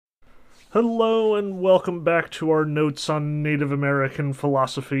Hello and welcome back to our notes on Native American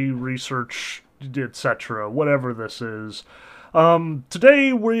philosophy, research, etc., whatever this is.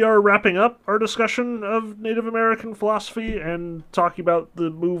 Today we are wrapping up our discussion of Native American philosophy and talking about the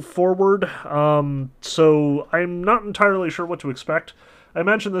move forward. So I'm not entirely sure what to expect. I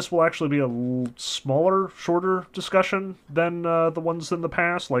imagine this will actually be a smaller, shorter discussion than the ones in the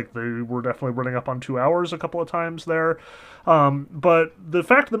past. Like, they were definitely running up on 2 hours a couple of times there. But the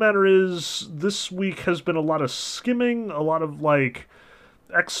fact of the matter is, this week has been a lot of skimming, a lot of, like,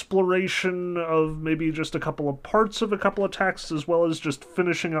 exploration of maybe just a couple of parts of a couple of texts, as well as just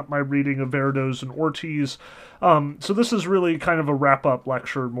finishing up my reading of Erdoes and Ortiz. So this is really kind of a wrap-up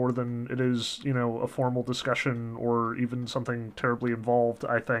lecture more than it is, a formal discussion or even something terribly involved,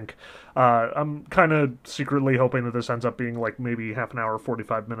 I think. I'm kind of secretly hoping that this ends up being like maybe half an hour,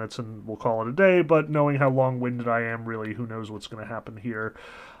 45 minutes, and we'll call it a day, but knowing how long-winded I am, really, who knows what's going to happen here.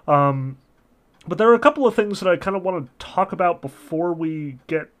 But there are a couple of things that I kind of want to talk about before we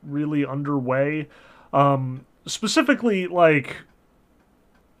get really underway. Specifically, like,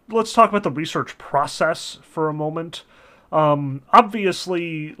 let's talk about the research process for a moment.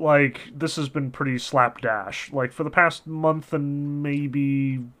 Obviously, like, this has been pretty slapdash. Like, for the past month and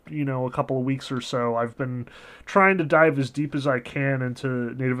maybe, a couple of weeks or so, I've been trying to dive as deep as I can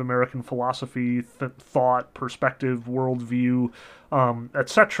into Native American philosophy, thought, perspective, worldview,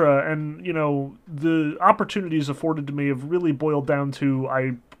 etc. And, the opportunities afforded to me have really boiled down to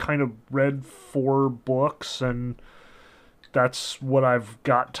I kind of read 4 books, and that's what I've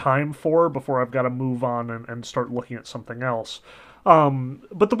got time for before I've got to move on and start looking at something else.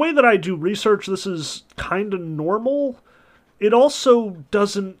 But the way that I do research, this is kind of normal. It also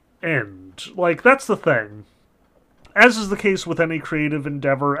doesn't end. Like, that's the thing. As is the case with any creative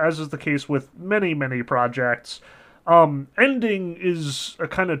endeavor, as is the case with many, many projects, ending is a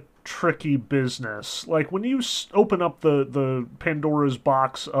kind of tricky business. Like, when you open up the Pandora's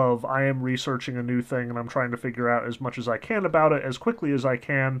box of I am researching a new thing and I'm trying to figure out as much as I can about it as quickly as I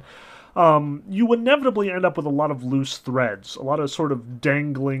can, you inevitably end up with a lot of loose threads, a lot of sort of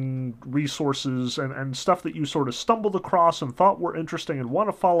dangling resources and stuff that you sort of stumbled across and thought were interesting and want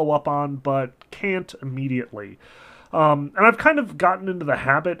to follow up on, but can't immediately. And I've kind of gotten into the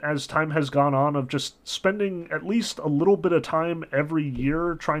habit as time has gone on of just spending at least a little bit of time every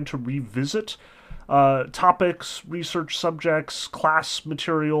year trying to revisit topics, research subjects, class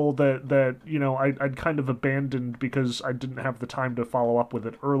material that I'd kind of abandoned because I didn't have the time to follow up with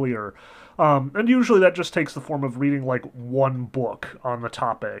it earlier. And usually that just takes the form of reading like one book on the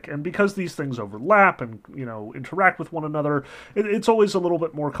topic. And because these things overlap and, interact with one another, it's always a little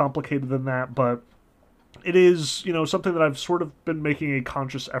bit more complicated than that, but it is, something that I've sort of been making a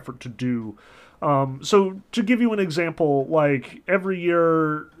conscious effort to do. So to give you an example, like every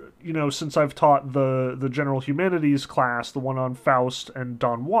year, since I've taught the general humanities class, the one on Faust and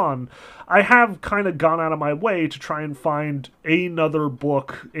Don Juan, I have kind of gone out of my way to try and find another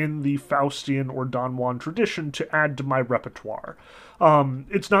book in the Faustian or Don Juan tradition to add to my repertoire.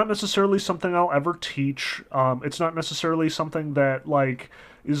 It's not necessarily something I'll ever teach. It's not necessarily something that, like,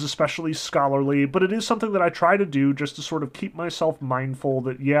 is especially scholarly, but it is something that I try to do just to sort of keep myself mindful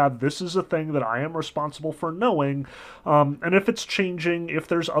that, yeah, this is a thing that I am responsible for knowing, and if it's changing, if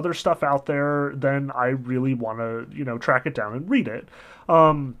there's other stuff out there, then I really want to, track it down and read it.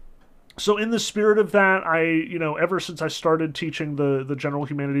 So in the spirit of that, ever since I started teaching the general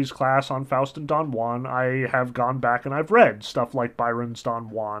humanities class on Faust and Don Juan, I have gone back and I've read stuff like Byron's Don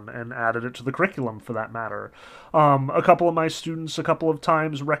Juan and added it to the curriculum for that matter. A couple of my students a couple of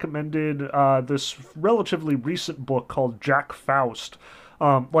times recommended this relatively recent book called Jack Faust.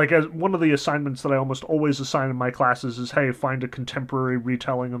 Like, as one of the assignments that I almost always assign in my classes is, hey, find a contemporary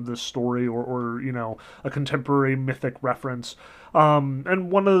retelling of this story or a contemporary mythic reference.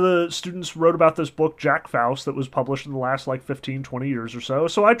 And one of the students wrote about this book, Jack Faust, that was published in the last, 15, 20 years or so.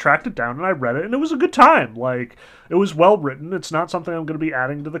 So I tracked it down and I read it, and it was a good time. Like, it was well written. It's not something I'm going to be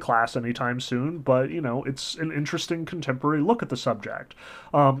adding to the class anytime soon, but, it's an interesting contemporary look at the subject.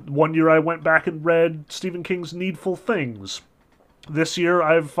 One year I went back and read Stephen King's Needful Things. This year,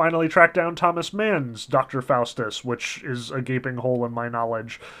 I've finally tracked down Thomas Mann's Dr. Faustus, which is a gaping hole in my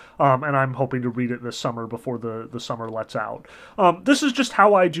knowledge, and I'm hoping to read it this summer before the summer lets out. This is just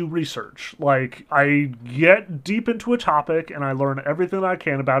how I do research. Like, I get deep into a topic, and I learn everything I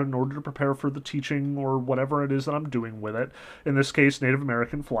can about it in order to prepare for the teaching or whatever it is that I'm doing with it. In this case, Native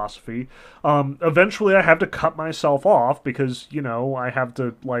American philosophy. Eventually, I have to cut myself off because, I have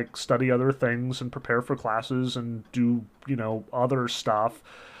to, study other things and prepare for classes and do other stuff.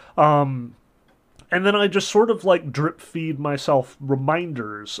 And then I just sort of like drip feed myself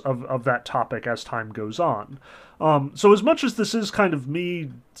reminders of that topic as time goes on. So as much as this is kind of me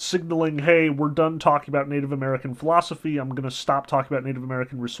signaling, hey, we're done talking about Native American philosophy, I'm going to stop talking about Native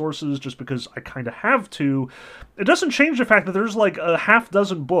American resources just because I kind of have to, it doesn't change the fact that there's like a half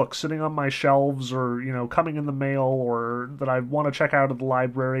dozen books sitting on my shelves or, coming in the mail or that I want to check out at the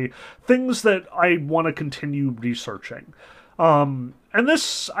library, things that I want to continue researching. And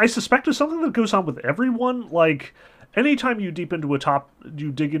this, I suspect, is something that goes on with everyone. Like, anytime you dig into a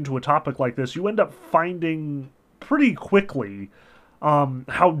topic like this, you end up finding pretty quickly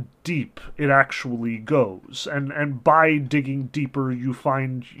how deep it actually goes. And by digging deeper, you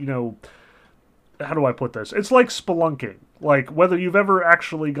find, how do I put this? It's like spelunking. Like, whether you've ever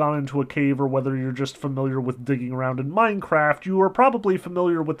actually gone into a cave or whether you're just familiar with digging around in Minecraft, you are probably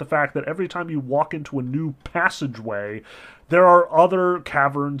familiar with the fact that every time you walk into a new passageway, there are other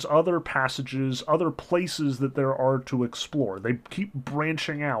caverns, other passages, other places that there are to explore. They keep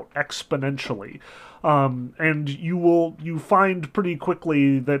branching out exponentially. And you find pretty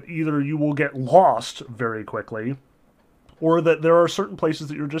quickly that either you will get lost very quickly, or that there are certain places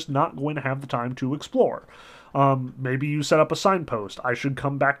that you're just not going to have the time to explore. Maybe you set up a signpost. I should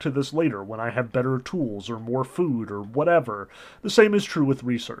come back to this later when I have better tools or more food or whatever. The same is true with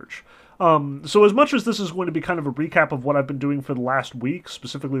research. So as much as this is going to be kind of a recap of what I've been doing for the last week,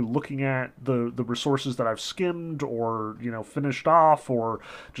 specifically looking at the resources that I've skimmed or, finished off or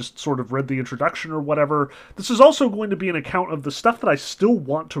just sort of read the introduction or whatever, this is also going to be an account of the stuff that I still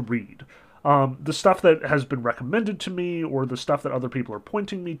want to read. The stuff that has been recommended to me or the stuff that other people are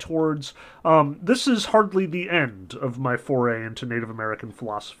pointing me towards. This is hardly the end of my foray into Native American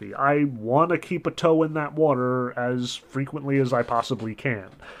philosophy. I want to keep a toe in that water as frequently as I possibly can.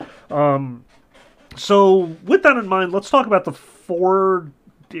 So with that in mind, let's talk about the 4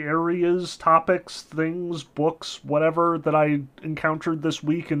 areas, topics, things, books, whatever that I encountered this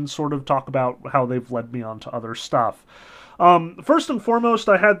week and sort of talk about how they've led me on to other stuff. First and foremost,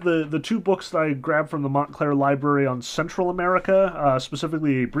 I had the 2 books that I grabbed from the Montclair Library on Central America,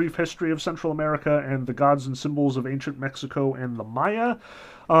 specifically A Brief History of Central America and The Gods and Symbols of Ancient Mexico and the Maya.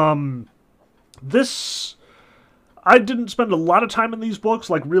 I didn't spend a lot of time in these books.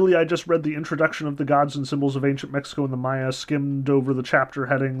 Like, really, I just read the introduction of The Gods and Symbols of Ancient Mexico and the Maya, skimmed over the chapter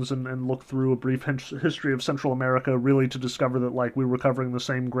headings, and looked through A Brief History of Central America, really to discover that, like, we were covering the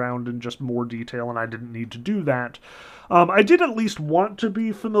same ground in just more detail, and I didn't need to do that. I did at least want to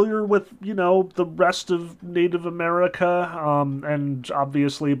be familiar with, the rest of Native America, and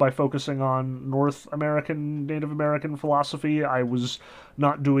obviously by focusing on North American Native American philosophy, I was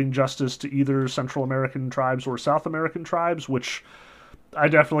not doing justice to either Central American tribes or South American tribes, which I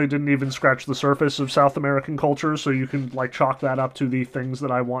definitely didn't even scratch the surface of South American culture, so you can, like, chalk that up to the things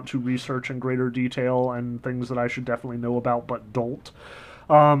that I want to research in greater detail and things that I should definitely know about but don't.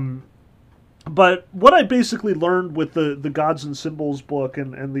 But what I basically learned with the Gods and Symbols book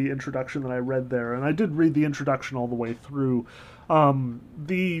and the introduction that I read there, and I did read the introduction all the way through,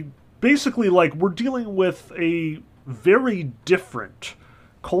 basically, like, we're dealing with a very different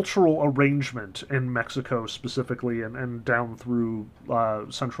cultural arrangement in Mexico specifically and down through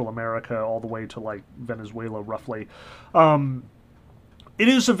Central America all the way to, like, Venezuela, roughly. It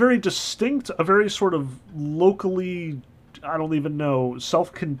is a very distinct, a very sort of locally, I don't even know,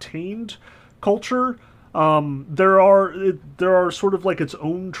 self-contained culture. There are sort of like its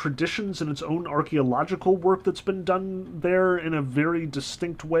own traditions and its own archaeological work that's been done there in a very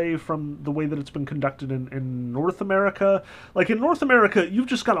distinct way from the way that it's been conducted in North America. Like, in North America, you've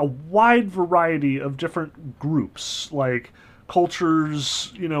just got a wide variety of different groups, like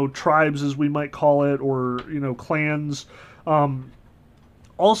cultures, tribes as we might call it, or, clans,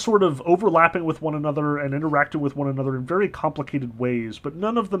 all sort of overlapping with one another and interacting with one another in very complicated ways, but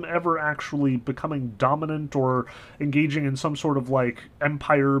none of them ever actually becoming dominant or engaging in some sort of, like,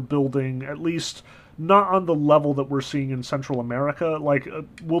 empire building, at least not on the level that we're seeing in Central America. Like,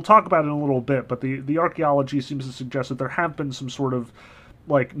 we'll talk about it in a little bit, but the archaeology seems to suggest that there have been some sort of,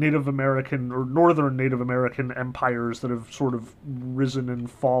 like, Native American or Northern Native American empires that have sort of risen and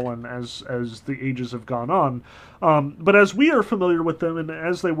fallen as the ages have gone on. But as we are familiar with them and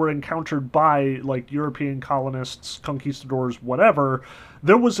as they were encountered by, like, European colonists, conquistadors, whatever,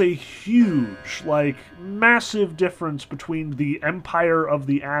 there was a huge, like, massive difference between the empire of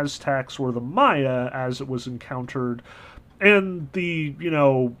the Aztecs or the Maya as it was encountered and the,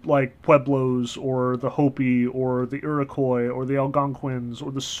 like, Pueblos, or the Hopi, or the Iroquois, or the Algonquins,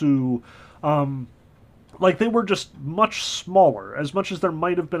 or the Sioux. Like, they were just much smaller. As much as there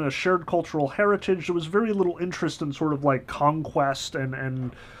might have been a shared cultural heritage, there was very little interest in sort of, like, conquest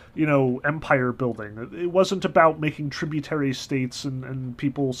and empire building. It wasn't about making tributary states and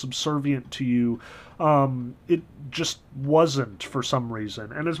people subservient to you. It just wasn't for some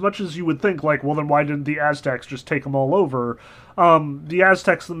reason. And as much as you would think, like, well, then why didn't the Aztecs just take them all over? The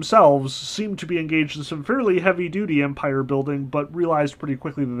Aztecs themselves seemed to be engaged in some fairly heavy-duty empire building, but realized pretty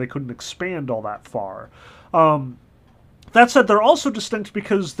quickly that they couldn't expand all that far. That said, they're also distinct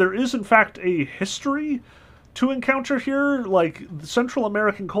because there is, in fact, a history to encounter here. Like, Central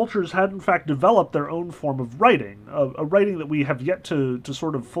American cultures had, in fact, developed their own form of writing, a writing that we have yet to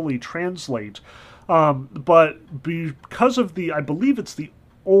sort of fully translate. But because of I believe it's the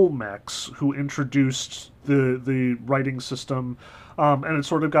Olmecs who introduced the writing system, and it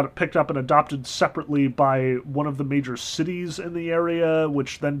sort of got picked up and adopted separately by one of the major cities in the area,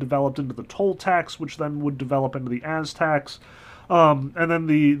 which then developed into the Toltecs, which then would develop into the Aztecs. And then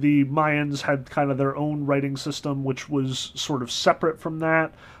the Mayans had kind of their own writing system, which was sort of separate from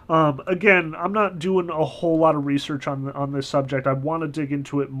that. Again, I'm not doing a whole lot of research on this subject. I want to dig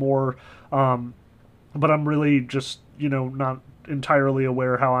into it more, but I'm really just, not entirely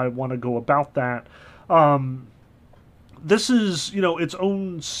aware how I want to go about that. This is, its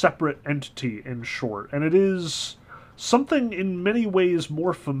own separate entity, in short, and it is something in many ways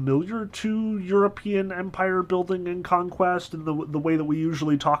more familiar to European empire building and conquest, and the way that we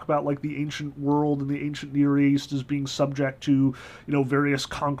usually talk about, like, the ancient world and the ancient Near East as being subject to, various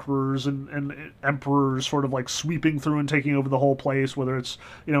conquerors and emperors sort of like sweeping through and taking over the whole place, whether it's,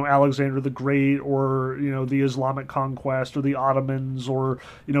 Alexander the Great or, the Islamic conquest or the Ottomans or,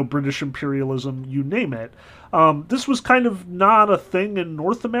 British imperialism, you name it. This was kind of not a thing in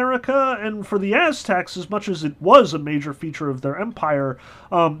North America, and for the Aztecs, as much as it was a major feature of their empire,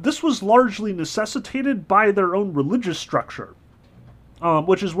 this was largely necessitated by their own religious structure,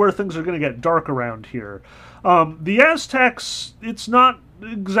 which is where things are going to get dark around here. The Aztecs, it's not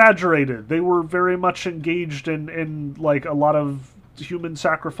exaggerated. They were very much engaged in like, a lot of human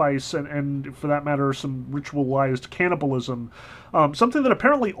sacrifice and for that matter, some ritualized cannibalism. Something that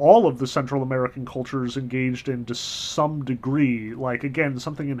apparently all of the Central American cultures engaged in to some degree. Like, again,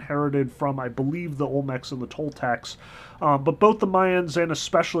 something inherited from, I believe, the Olmecs and the Toltecs. But both the Mayans and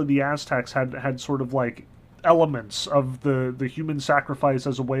especially the Aztecs had sort of like elements of the human sacrifice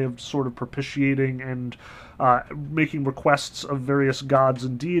as a way of sort of propitiating and making requests of various gods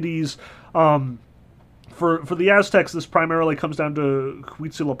and deities. For the Aztecs, this primarily comes down to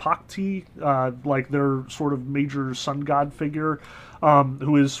Huitzilopochtli, like their sort of major sun god figure,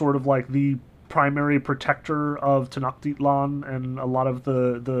 who is sort of like the primary protector of Tenochtitlan and a lot of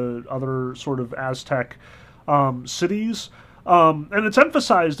the other sort of Aztec cities. And it's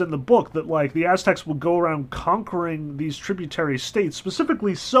emphasized in the book that, like, the Aztecs would go around conquering these tributary states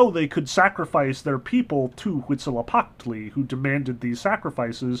specifically so they could sacrifice their people to Huitzilopochtli, who demanded these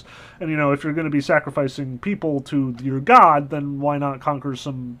sacrifices. And, if you're going to be sacrificing people to your god, then why not conquer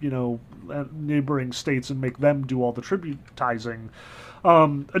some, neighboring states and make them do all the tributizing?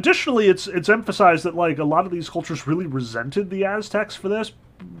 Additionally, it's emphasized that, like, a lot of these cultures really resented the Aztecs for this,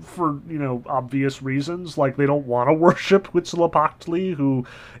 for, obvious reasons. Like, they don't want to worship Huitzilopochtli, who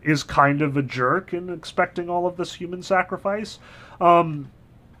is kind of a jerk in expecting all of this human sacrifice.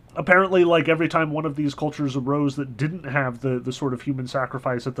 Apparently, like, every time one of these cultures arose that didn't have the sort of human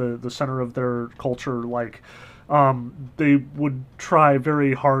sacrifice at the center of their culture, like, they would try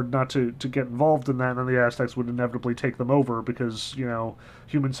very hard not to get involved in that, and the Aztecs would inevitably take them over because,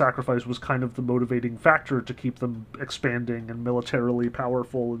 human sacrifice was kind of the motivating factor to keep them expanding and militarily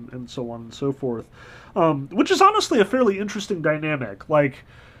powerful and so on and so forth. Which is honestly a fairly interesting dynamic. Like,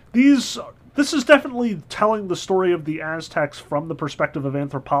 this is definitely telling the story of the Aztecs from the perspective of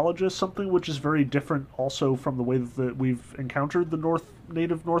anthropologists, something which is very different also from the way that we've encountered the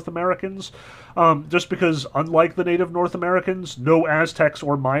native North Americans. Just because, unlike the native North Americans, no Aztecs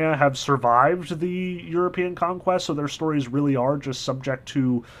or Maya have survived the European conquest, so their stories really are just subject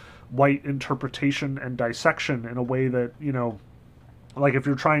to white interpretation and dissection in a way that, like, if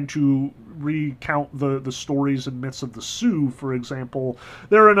you're trying to recount the stories and myths of the Sioux, for example,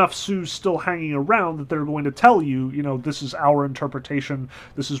 there are enough Sioux still hanging around that they're going to tell you, this is our interpretation,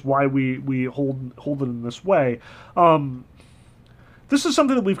 this is why we hold it in this way. This is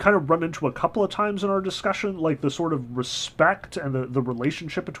something that we've kind of run into a couple of times in our discussion, like the sort of respect and the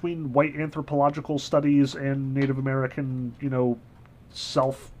relationship between white anthropological studies and Native American,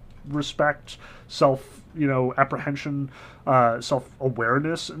 self-respect, apprehension,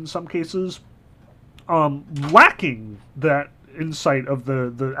 self-awareness in some cases. Lacking that insight of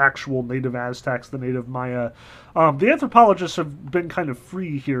the actual native Aztecs, the native Maya. The anthropologists have been kind of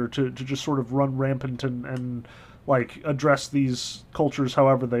free here to just sort of run rampant and like address these cultures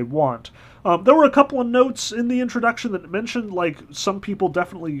however they want. There were a couple of notes in the introduction that mentioned like some people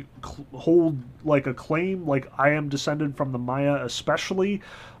definitely hold like a claim, like I am descended from the Maya, especially.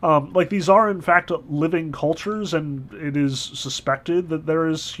 Like these are in fact living cultures, and it is suspected that there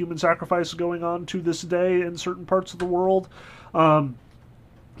is human sacrifice going on to this day in certain parts of the world.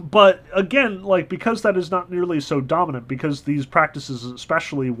 But again, like because that is not nearly so dominant, because these practices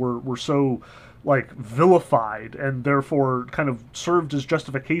especially were so like vilified and therefore kind of served as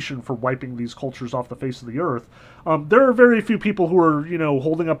justification for wiping these cultures off the face of the earth. There are very few people who are,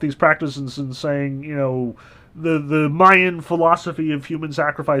 holding up these practices and saying, the Mayan philosophy of human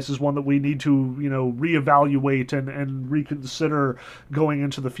sacrifice is one that we need to, reevaluate and reconsider going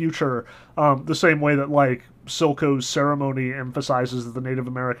into the future. The same way that, like, Silco's ceremony emphasizes that the Native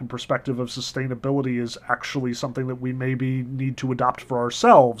American perspective of sustainability is actually something that we maybe need to adopt for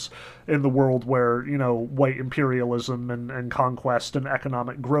ourselves in the world where, white imperialism and conquest and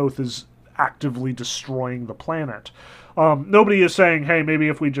economic growth is actively destroying the planet. Nobody is saying, hey, maybe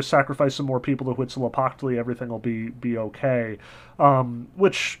if we just sacrifice some more people to Huitzilopochtli, everything will be okay.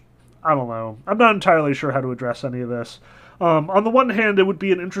 Which, I don't know. I'm not entirely sure how to address any of this. On the one hand, it would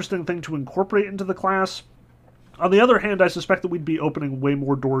be an interesting thing to incorporate into the class. On the other hand, I suspect that we'd be opening way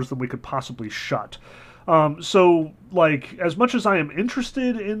more doors than we could possibly shut. So, like, as much as I am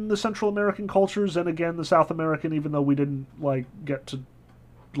interested in the Central American cultures, and again, the South American, even though we didn't, like, get to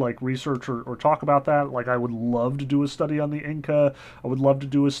like research or talk about that. Like I would love to do a study on the Inca. I would love to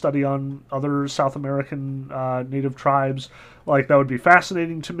do a study on other South American native tribes. Like that would be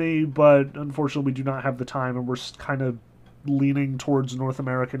fascinating to me, but unfortunately we do not have the time, and we're kind of leaning towards North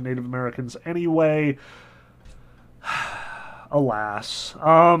American Native Americans anyway. Alas.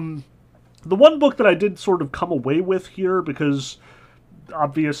 The one book that I did sort of come away with here, because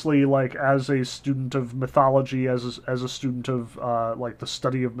obviously, like, as a student of mythology, as a student of, like, the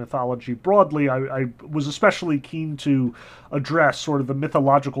study of mythology broadly, I was especially keen to address sort of the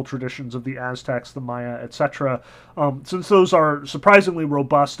mythological traditions of the Aztecs, the Maya, etc., since those are surprisingly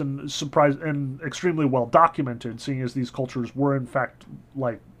robust and extremely well documented, seeing as these cultures were, in fact,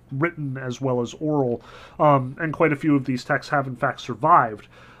 like, written as well as oral, and quite a few of these texts have, in fact, survived.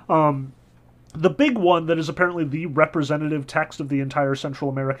 The big one that is apparently the representative text of the entire Central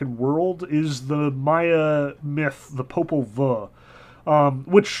American world is the Maya myth, the Popol Vuh,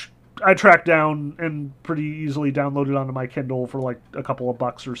 which I tracked down and pretty easily downloaded onto my Kindle for like a couple of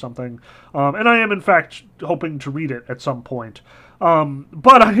bucks or something. And I am, in fact, hoping to read it at some point.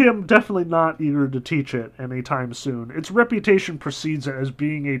 But I am definitely not eager to teach it anytime soon. Its reputation precedes it as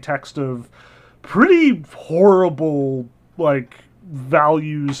being a text of pretty horrible, like,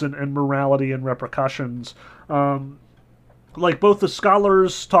 values and morality and repercussions. Like both the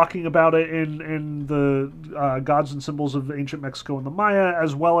scholars talking about it in the Gods and Symbols of Ancient Mexico and the Maya,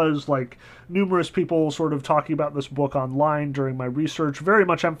 as well as like numerous people sort of talking about this book online during my research, very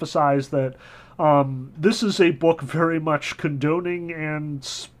much emphasize that this is a book very much condoning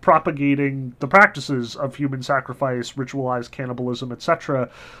and propagating the practices of human sacrifice, ritualized cannibalism, etc.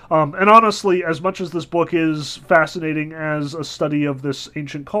 And honestly, as much as this book is fascinating as a study of this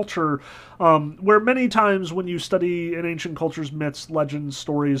ancient culture, where many times when you study an ancient culture's myths, legends,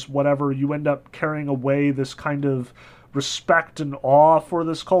 stories, whatever, you end up carrying away this kind of respect and awe for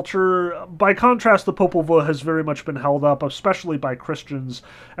this culture. By contrast, the Popol Vuh has very much been held up, especially by Christians,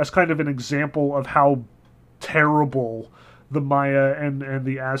 as kind of an example of how terrible the Maya and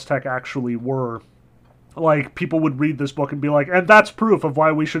the Aztec actually were. Like, people would read this book and be like, and that's proof of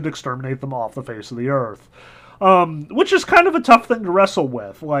why we should exterminate them off the face of the earth. Which is kind of a tough thing to wrestle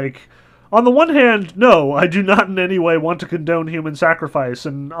with. Like, on the one hand, no, I do not in any way want to condone human sacrifice,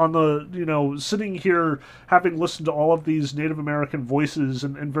 and on the, sitting here, having listened to all of these Native American voices,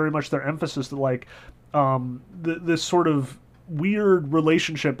 and very much their emphasis that, like, this sort of weird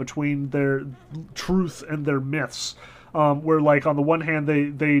relationship between their truth and their myths, where, like, on the one hand,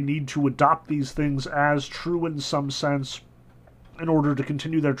 they need to adopt these things as true in some sense, in order to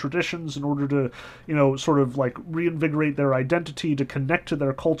continue their traditions, in order to, sort of like reinvigorate their identity, to connect to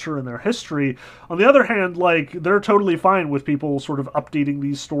their culture and their history. On the other hand, like, they're totally fine with people sort of updating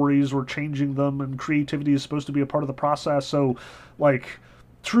these stories or changing them, and creativity is supposed to be a part of the process. So, like,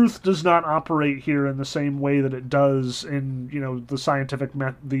 truth does not operate here in the same way that it does in,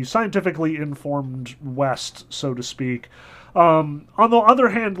 the scientifically informed West, so to speak. On the other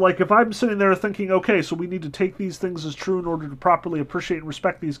hand, like, if I'm sitting there thinking, okay, so we need to take these things as true in order to properly appreciate and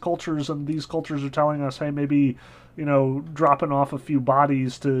respect these cultures, and these cultures are telling us, hey, maybe, dropping off a few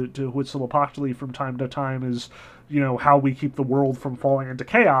bodies to Huitzilopochtli from time to time is, how we keep the world from falling into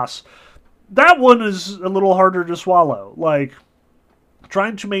chaos. that one is a little harder to swallow. Like,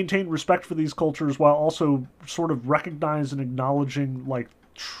 trying to maintain respect for these cultures while also sort of recognize and acknowledging like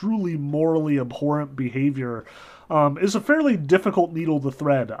truly morally abhorrent behavior is a fairly difficult needle to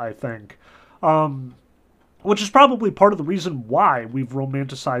thread, I think. Which is probably part of the reason why we've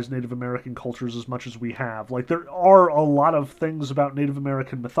romanticized Native American cultures as much as we have. Like, there are a lot of things about Native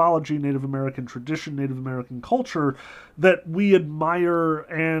American mythology, Native American tradition, Native American culture that we admire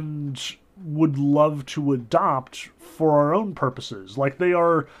and would love to adopt for our own purposes. Like, they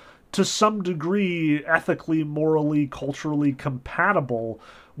are, to some degree, ethically, morally, culturally compatible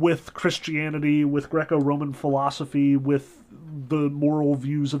with Christianity, with Greco Roman philosophy, with the moral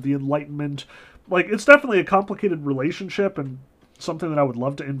views of the Enlightenment. Like, it's definitely a complicated relationship and something that I would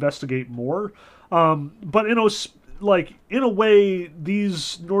love to investigate more. But in a way,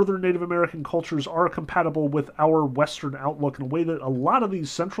 these northern Native American cultures are compatible with our Western outlook in a way that a lot of these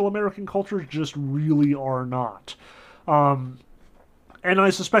Central American cultures just really are not. And I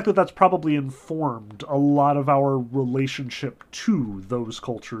suspect that that's probably informed a lot of our relationship to those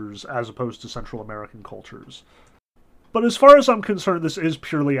cultures as opposed to Central American cultures. But as far as I'm concerned, this is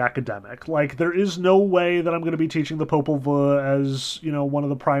purely academic. Like, there is no way that I'm going to be teaching the Popol Vuh as, one of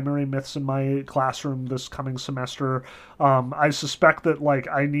the primary myths in my classroom this coming semester. I suspect that, like,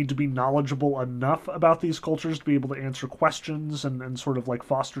 I need to be knowledgeable enough about these cultures to be able to answer questions and sort of, like,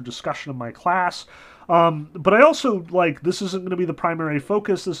 foster discussion in my class. But I also, like, this isn't going to be the primary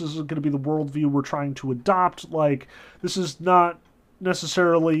focus. This isn't going to be the worldview we're trying to adopt. Like, this is not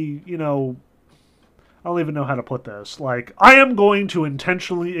necessarily, I don't even know how to put this. Like, I am going to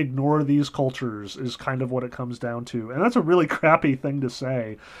intentionally ignore these cultures is kind of what it comes down to. And that's a really crappy thing to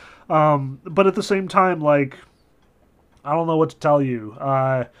say. But at the same time, like, I don't know what to tell you.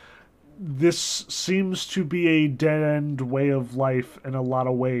 This seems to be a dead-end way of life in a lot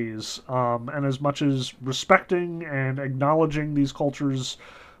of ways. And as much as respecting and acknowledging these cultures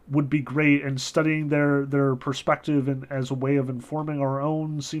would be great, and studying their perspective and as a way of informing our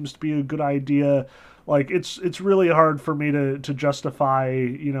own seems to be a good idea. Like, it's really hard for me to justify,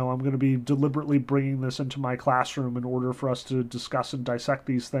 I'm going to be deliberately bringing this into my classroom in order for us to discuss and dissect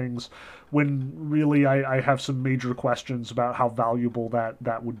these things, when really I have some major questions about how valuable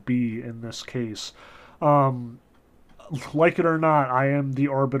that would be in this case. Like it or not, I am the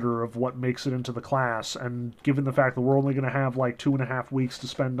arbiter of what makes it into the class, and given the fact that we're only going to have like 2.5 weeks to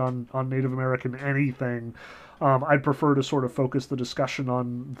spend on Native American anything, I'd prefer to sort of focus the discussion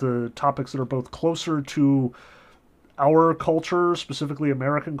on the topics that are both closer to our culture, specifically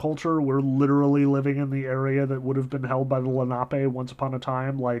American culture. We're literally living in the area that would have been held by the Lenape once upon a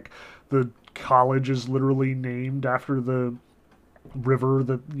time. Like, the college is literally named after the river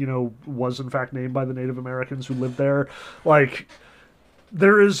that, was in fact named by the Native Americans who lived there. Like,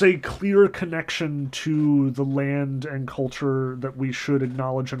 there is a clear connection to the land and culture that we should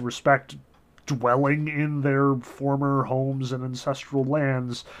acknowledge and respect, dwelling in their former homes and ancestral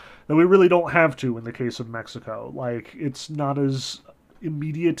lands, that we really don't have to in the case of Mexico. Like, it's not as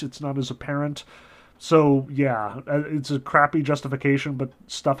immediate, it's not as apparent. So, yeah, it's a crappy justification, but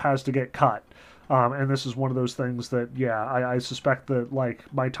stuff has to get cut. And this is one of those things that, yeah, I suspect that, like,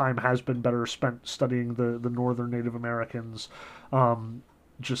 my time has been better spent studying the northern Native Americans,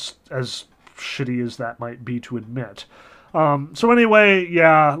 just as shitty as that might be to admit. So anyway,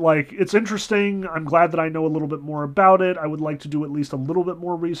 yeah, like, it's interesting. I'm glad that I know a little bit more about it. I would like to do at least a little bit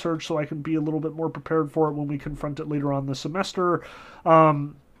more research so I can be a little bit more prepared for it when we confront it later on this semester.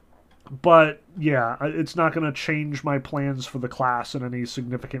 But yeah, it's not going to change my plans for the class in any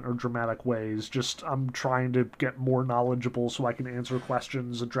significant or dramatic ways. Just, I'm trying to get more knowledgeable so I can answer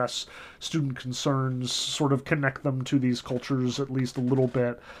questions, address student concerns, sort of connect them to these cultures at least a little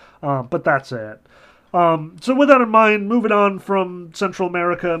bit. But that's it. So with that in mind, moving on from Central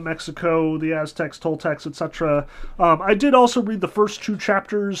America, Mexico, the Aztecs, Toltecs, etc., I did also read the first 2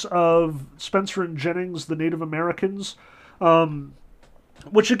 chapters of Spencer and Jennings, The Native Americans,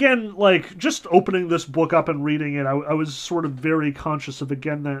 which, again, like, just opening this book up and reading it, I was sort of very conscious of,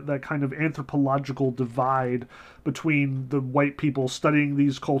 again, that kind of anthropological divide between the white people studying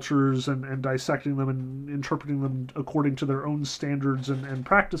these cultures and dissecting them and interpreting them according to their own standards and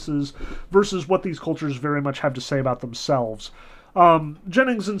practices versus what these cultures very much have to say about themselves.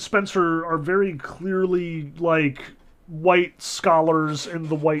 Jennings and Spencer are very clearly, like, white scholars in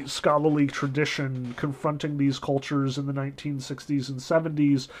the white scholarly tradition confronting these cultures in the 1960s and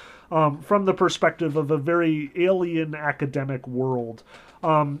 70s from the perspective of a very alien academic world.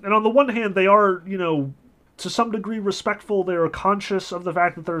 And on the one hand, they are, to some degree respectful. They are conscious of the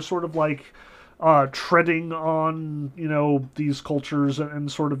fact that they're sort of like treading on, these cultures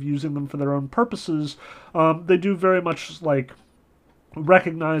and sort of using them for their own purposes. They do very much like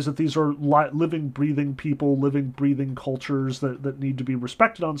recognize that these are living, breathing people, living, breathing cultures that need to be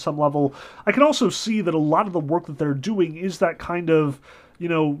respected on some level. I can also see that a lot of the work that they're doing is that kind of,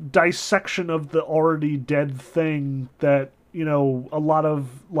 dissection of the already dead thing that, a lot of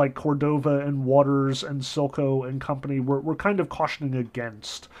like Cordova and Waters and Silko and company were kind of cautioning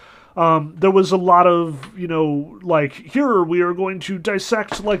against. There was a lot of, like, here we are going to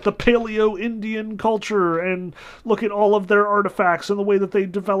dissect, like, the Paleo-Indian culture and look at all of their artifacts and the way that they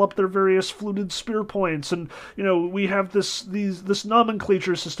develop their various fluted spear points. And, we have this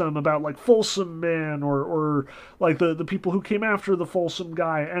nomenclature system about, like, Folsom Man or like, the people who came after the Folsom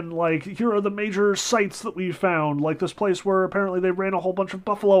guy. And, like, here are the major sites that we found, like this place where apparently they ran a whole bunch of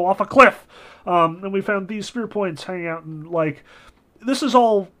buffalo off a cliff. And we found these spear points hanging out, and, like, this is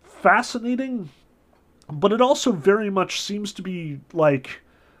all fascinating, but it also very much seems to be like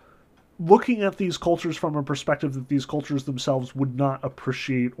looking at these cultures from a perspective that these cultures themselves would not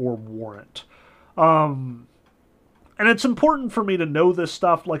appreciate or warrant. And it's important for me to know this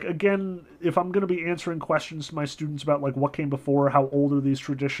stuff. Like, again, if I'm going to be answering questions to my students about, like, what came before, how old are these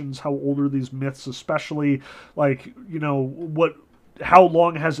traditions, how old are these myths, especially, like, how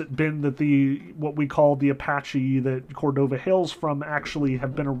long has it been that what we call the Apache that Cordova hails from actually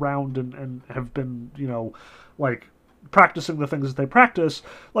have been around and have been, like, practicing the things that they practice?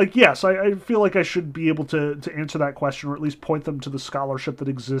 Like, yes, I feel like I should be able to answer that question, or at least point them to the scholarship that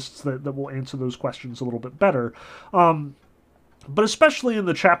exists that will answer those questions a little bit better. But especially in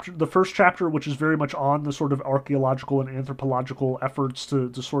the first chapter, which is very much on the sort of archaeological and anthropological efforts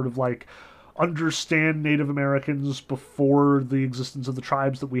to sort of, like, understand Native Americans before the existence of the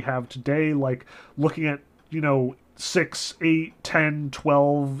tribes that we have today, like looking at, 6, 8, 10,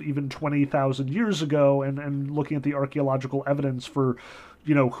 12, even 20,000 years ago, and looking at the archaeological evidence for,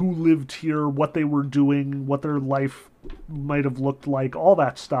 who lived here, what they were doing, what their life might have looked like, all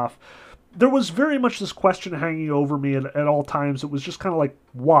that stuff. There was very much this question hanging over me at all times. It was just kind of like,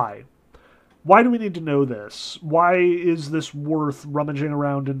 why? Why do we need to know this? Why is this worth rummaging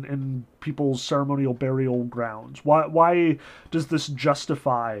around in people's ceremonial burial grounds? Why does this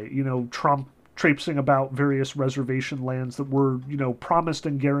justify, traipsing about various reservation lands that were, promised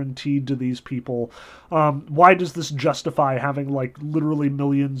and guaranteed to these people? Why does this justify having, like, literally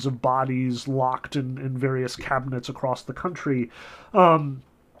millions of bodies locked in various cabinets across the country?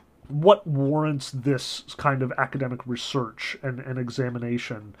 What warrants this kind of academic research and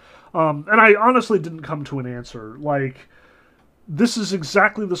examination? And I honestly didn't come to an answer. Like, this is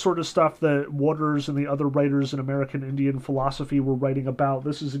exactly the sort of stuff that Waters and the other writers in American Indian philosophy were writing about.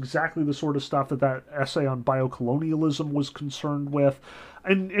 This is exactly the sort of stuff that essay on biocolonialism was concerned with.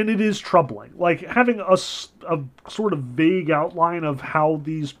 And it is troubling. Like, having a sort of vague outline of how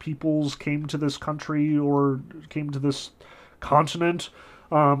these peoples came to this country or came to this continent.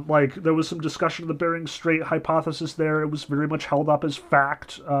 Like, there was some discussion of the Bering Strait hypothesis there. It was very much held up as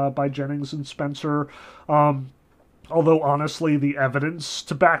fact by Jennings and Spencer. Although, honestly, the evidence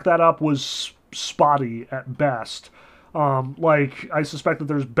to back that up was spotty at best. Like, I suspect that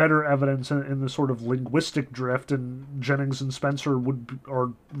there's better evidence in the sort of linguistic drift, and Jennings and Spencer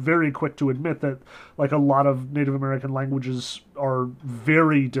are very quick to admit that, like, a lot of Native American languages are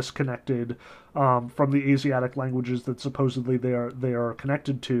very disconnected from the Asiatic languages that supposedly they are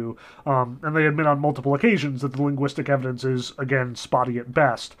connected to, and they admit on multiple occasions that the linguistic evidence is, again, spotty at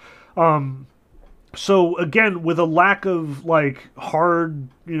best. So, again, with a lack of, like, hard,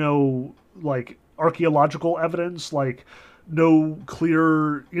 like, archaeological evidence, like, no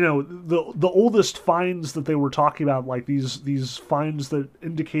clear, the oldest finds that they were talking about, like, these finds that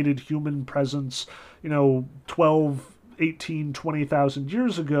indicated human presence, 12, 18, 20,000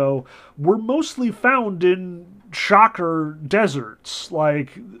 years ago, were mostly found in shocker deserts,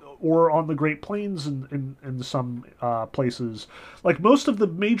 like, or on the Great Plains in some places. Like, most of the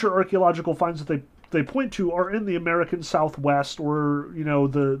major archaeological finds that they point to are in the American Southwest or,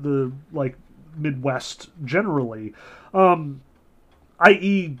 the like, Midwest generally.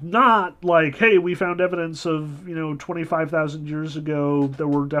 I.e. not like, hey, we found evidence of, 25,000 years ago there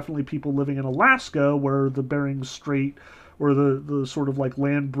were definitely people living in Alaska where the Bering Strait or the sort of like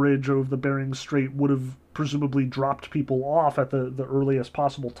land bridge over the Bering Strait would have presumably dropped people off at the earliest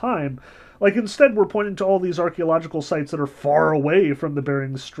possible time. Like, instead, we're pointing to all these archaeological sites that are far away from the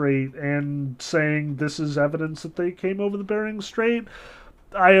Bering Strait and saying this is evidence that they came over the Bering Strait.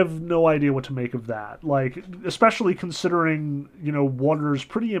 I have no idea what to make of that. Like, especially considering, Waters'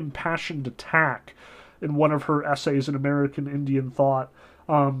 pretty impassioned attack in one of her essays in American Indian Thought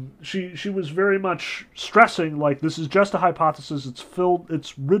She was very much stressing like this is just a hypothesis.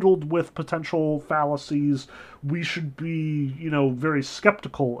 It's riddled with potential fallacies. We should be very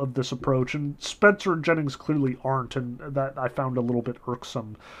skeptical of this approach. And Spencer and Jennings clearly aren't, and that I found a little bit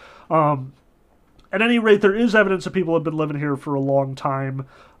irksome. At any rate, there is evidence that people have been living here for a long time.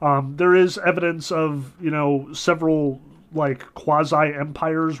 There is evidence of several like quasi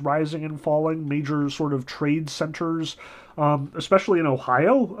empires rising and falling, major sort of trade centers, especially in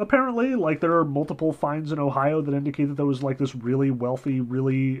Ohio. Apparently, like there are multiple finds in Ohio that indicate that there was like this really wealthy,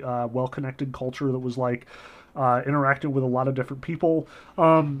 really well connected culture that was like interacting with a lot of different people.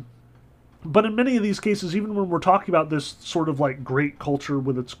 But in many of these cases, even when we're talking about this sort of like great culture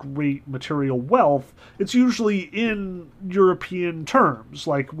with its great material wealth, it's usually in European terms.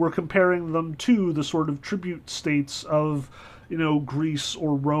 Like we're comparing them to the sort of tribute states of, Greece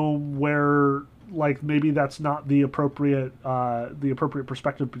or Rome, where like maybe that's not the appropriate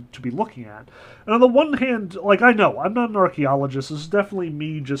perspective to be looking at. And on the one hand, like I know I'm not an archaeologist. This is definitely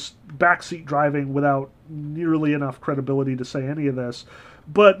me just backseat driving without nearly enough credibility to say any of this.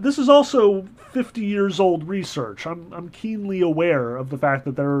 But this is also 50 years old research. I'm keenly aware of the fact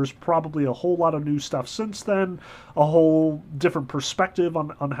that there's probably a whole lot of new stuff since then, a whole different perspective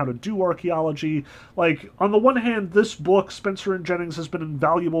on how to do archaeology. Like, on the one hand, this book, Spencer and Jennings, has been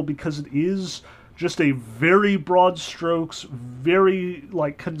invaluable because it is just a very broad strokes, very,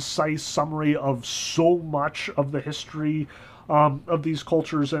 like, concise summary of so much of the history of these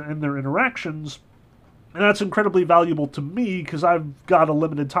cultures and their interactions. And that's incredibly valuable to me because I've got a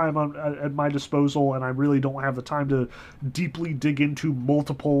limited time at my disposal, and I really don't have the time to deeply dig into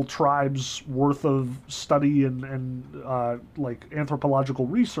multiple tribes worth of study and like anthropological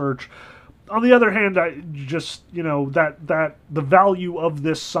research. On the other hand, I just that the value of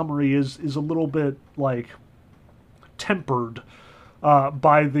this summary is a little bit like tempered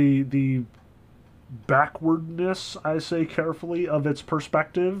by the backwardness, I say carefully, of its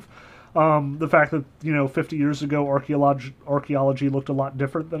perspective. The fact that 50 years ago archaeology looked a lot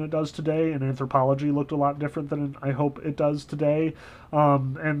different than it does today, and anthropology looked a lot different than I hope it does today,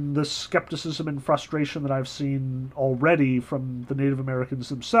 and the skepticism and frustration that I've seen already from the Native Americans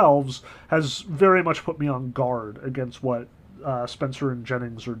themselves has very much put me on guard against what Spencer and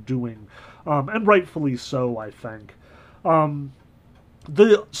Jennings are doing, and rightfully so, I think.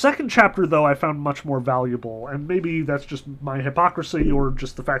 The second chapter, though, I found much more valuable, and maybe that's just my hypocrisy, or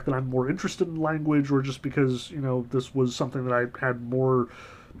just the fact that I'm more interested in language, or just because, this was something that I had more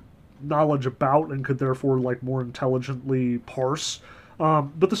knowledge about and could therefore, like, more intelligently parse.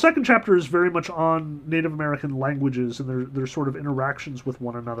 But the second chapter is very much on Native American languages and their sort of interactions with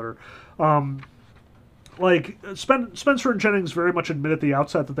one another. Spencer and Jennings very much admit at the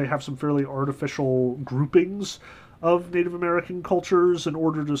outset that they have some fairly artificial groupings of Native American cultures in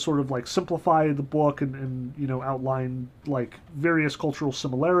order to sort of like simplify the book and outline like various cultural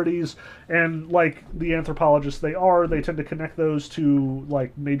similarities. And like the anthropologists they tend to connect those to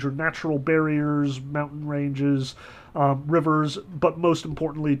like major natural barriers, mountain ranges, rivers, but most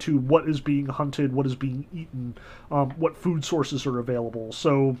importantly to what is being hunted, what is being eaten, what food sources are available.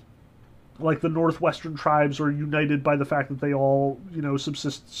 So like the northwestern tribes are united by the fact that they all,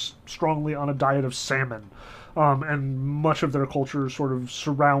 subsist strongly on a diet of salmon. And much of their culture sort of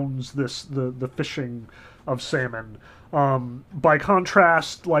surrounds the fishing of salmon. By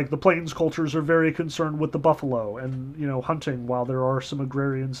contrast, like the plains cultures are very concerned with the buffalo and hunting, while there are some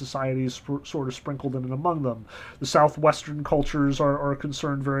agrarian societies sort of sprinkled in and among them. The southwestern cultures are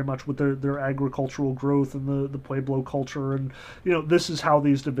concerned very much with their agricultural growth and the Pueblo culture, and this is how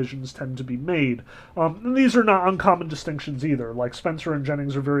these divisions tend to be made. And these are not uncommon distinctions either. Like Spencer and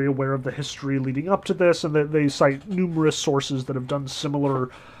Jennings are very aware of the history leading up to this, and they cite numerous sources that have done similar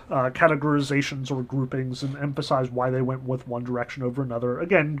categorizations or groupings and emphasize why they went with one direction over another.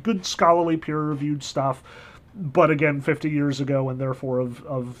 Again, good scholarly peer-reviewed stuff, but again, 50 years ago, and therefore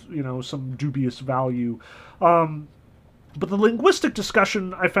of some dubious value. But the linguistic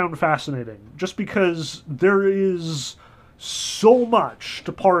discussion I found fascinating, just because there is so much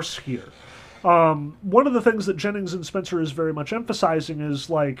to parse here. One of the things that Jennings and Spencer is very much emphasizing is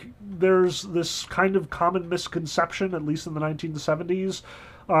like there's this kind of common misconception, at least in the 1970s,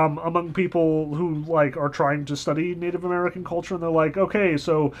 among people who like are trying to study Native American culture, and they're like, okay,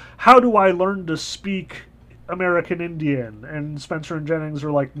 so how do I learn to speak American Indian? And Spencer and Jennings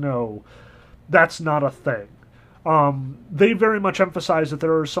are like, no, that's not a thing. They very much emphasize that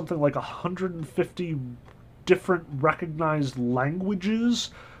there are something like 150 different recognized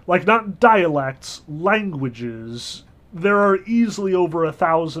languages, like not dialects, languages. There are easily over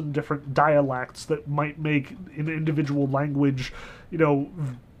 1,000 different dialects that might make an individual language you know,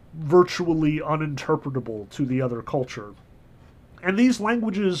 virtually uninterpretable to the other culture. And these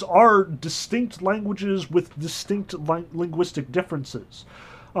languages are distinct languages with distinct linguistic differences.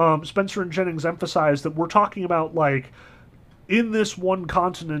 Spencer and Jennings emphasize that we're talking about, like, in this one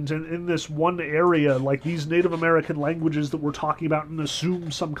continent and in this one area, like these Native American languages that we're talking about and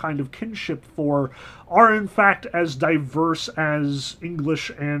assume some kind of kinship for, are in fact as diverse as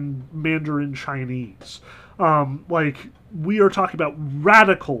English and Mandarin Chinese. Like, we are talking about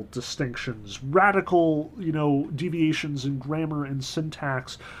radical distinctions, radical, deviations in grammar and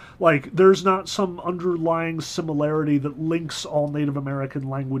syntax. Like, there's not some underlying similarity that links all Native American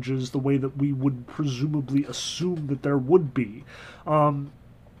languages the way that we would presumably assume that there would be.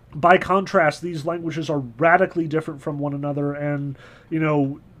 By contrast, these languages are radically different from one another, and,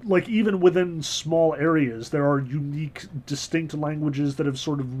 like, even within small areas, there are unique, distinct languages that have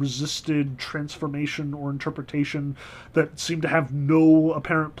sort of resisted transformation or interpretation, that seem to have no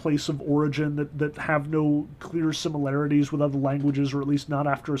apparent place of origin, that have no clear similarities with other languages, or at least not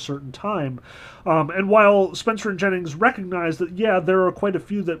after a certain time. And while Spencer and Jennings recognize that, yeah, there are quite a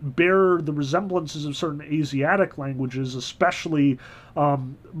few that bear the resemblances of certain Asiatic languages, especially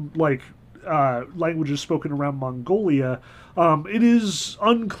languages spoken around Mongolia, it is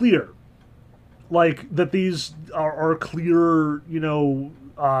unclear, like, that these are clear,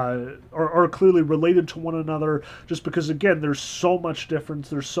 are clearly related to one another, just because, again, there's so much difference,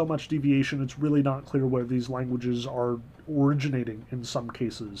 there's so much deviation, it's really not clear where these languages are originating in some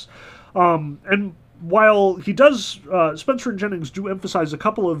cases. And while he does, Spencer and Jennings do emphasize a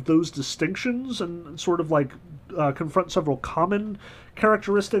couple of those distinctions and sort of like confront several common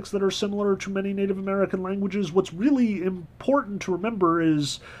characteristics that are similar to many Native American languages, what's really important to remember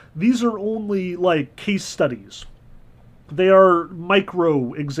is these are only like case studies. They are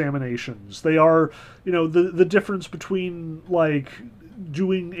micro examinations. They are, the difference between, like,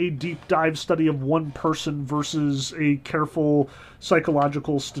 doing a deep dive study of one person versus a careful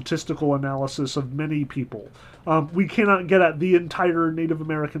psychological statistical analysis of many people. We cannot get at the entire Native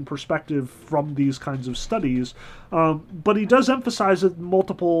American perspective from these kinds of studies, but he does emphasize that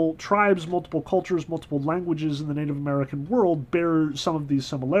multiple tribes, multiple cultures, multiple languages in the Native American world bear some of these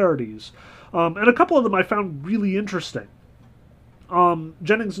similarities. And a couple of them I found really interesting.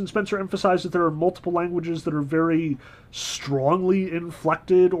 Jennings and Spencer emphasize that there are multiple languages that are very strongly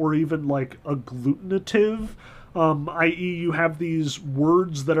inflected or even like agglutinative, i.e. you have these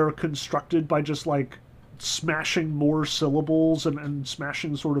words that are constructed by just like smashing more syllables and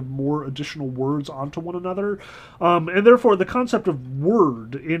smashing sort of more additional words onto one another. And therefore the concept of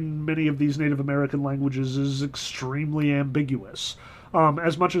word in many of these Native American languages is extremely ambiguous.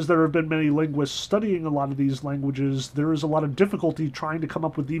 As much as there have been many linguists studying a lot of these languages, there is a lot of difficulty trying to come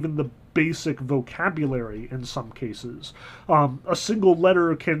up with even the basic vocabulary in some cases. A single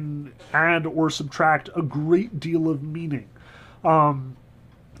letter can add or subtract a great deal of meaning.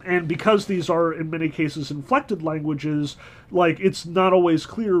 And because these are, in many cases, inflected languages, like, it's not always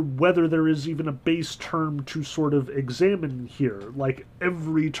clear whether there is even a base term to sort of examine here. Like,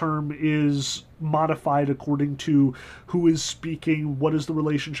 every term is modified according to who is speaking, what is the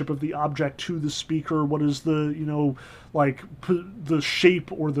relationship of the object to the speaker, what is the, the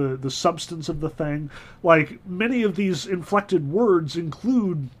shape or the substance of the thing. Like, many of these inflected words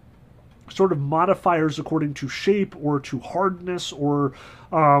include sort of modifiers according to shape or to hardness or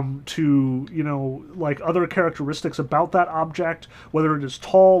to, other characteristics about that object, whether it is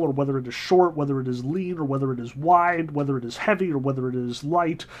tall or whether it is short, whether it is lean or whether it is wide, whether it is heavy or whether it is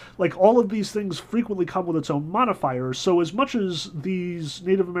light. Like, all of these things frequently come with its own modifiers. So as much as these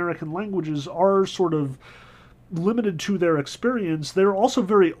Native American languages are sort of limited to their experience, they're also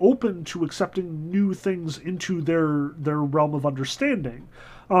very open to accepting new things into their realm of understanding.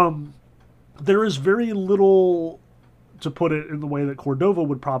 There is very little, to put it in the way that Cordova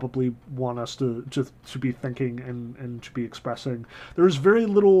would probably want us to be thinking and to be expressing, there is very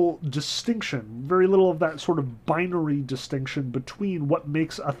little distinction, very little of that sort of binary distinction between what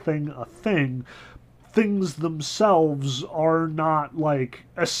makes a thing a thing. Things themselves are not like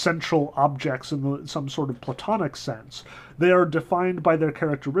essential objects in some sort of Platonic sense. They are defined by their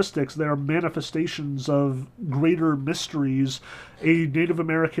characteristics. They are manifestations of greater mysteries. A Native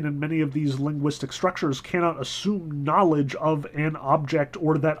American in many of these linguistic structures cannot assume knowledge of an object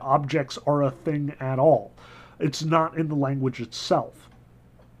or that objects are a thing at all. It's not in the language itself.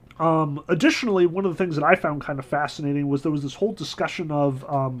 Additionally, one of the things that I found kind of fascinating was there was this whole discussion of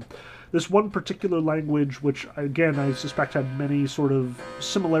this one particular language, which, again, I suspect had many sort of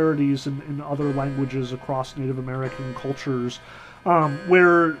similarities in other languages across Native American cultures,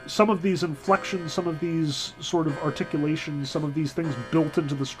 where some of these inflections, some of these sort of articulations, some of these things built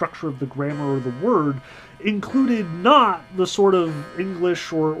into the structure of the grammar or the word included not the sort of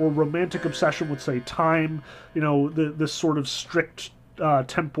English or Romantic obsession with, say, time, this sort of strict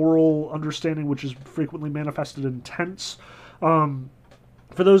temporal understanding, which is frequently manifested in tense.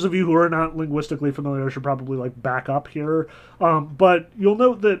 For those of you who are not linguistically familiar, I should probably back up here. But you'll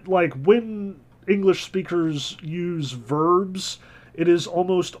note that when English speakers use verbs, it is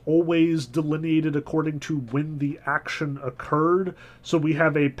almost always delineated according to when the action occurred. So we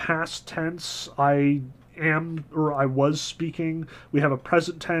have a past tense, I am or I was speaking. We have a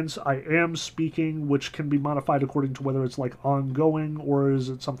present tense, I am speaking, which can be modified according to whether it's ongoing or is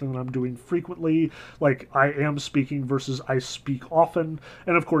it something that I'm doing frequently, like I am speaking versus I speak often.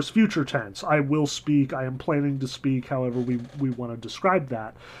 And of course, future tense, I will speak, I am planning to speak, however we want to describe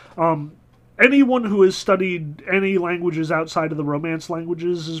that. Anyone who has studied any languages outside of the Romance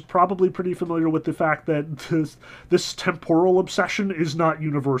languages is probably pretty familiar with the fact that this temporal obsession is not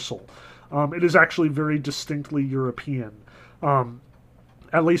universal. It is actually very distinctly European,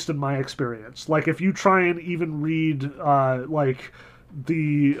 at least in my experience. If you try and even read, the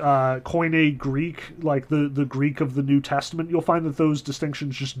Koine Greek, the Greek of the New Testament, you'll find that those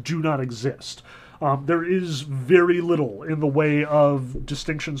distinctions just do not exist. There is very little in the way of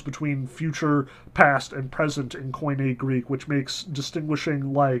distinctions between future, past, and present in Koine Greek, which makes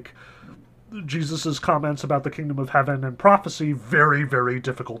distinguishing, Jesus' comments about the kingdom of heaven and prophecy very, very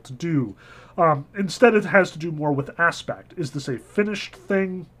difficult to do. Instead, it has to do more with aspect. Is this a finished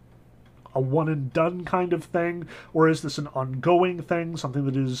thing? A one-and-done kind of thing? Or is this an ongoing thing? Something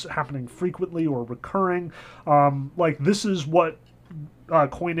that is happening frequently or recurring? This is what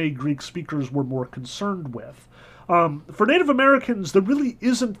Koine Greek speakers were more concerned with. For Native Americans, there really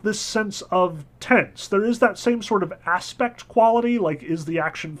isn't this sense of tense. There is that same sort of aspect quality, is the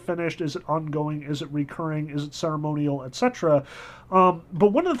action finished? Is it ongoing? Is it recurring? Is it ceremonial, etc.? But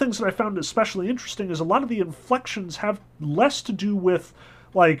one of the things that I found especially interesting is a lot of the inflections have less to do with,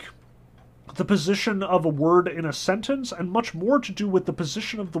 the position of a word in a sentence and much more to do with the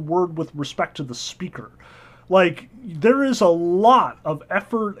position of the word with respect to the speaker. There is a lot of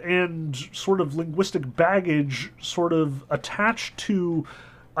effort and sort of linguistic baggage sort of attached to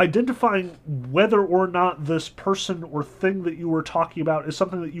identifying whether or not this person or thing that you are talking about is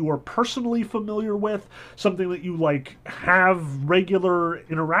something that you are personally familiar with, something that you have regular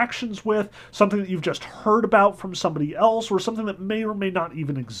interactions with, something that you've just heard about from somebody else, or something that may or may not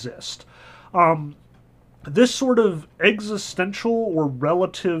even exist. This sort of existential or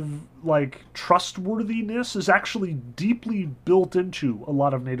relative, trustworthiness is actually deeply built into a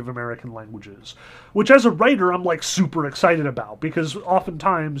lot of Native American languages, which as a writer, I'm, super excited about, because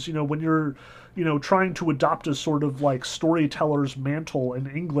oftentimes, when you're, trying to adopt a sort of, storyteller's mantle in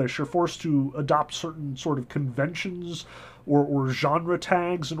English, you're forced to adopt certain sort of conventions or genre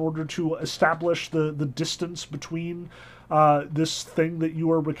tags in order to establish the distance between this thing that you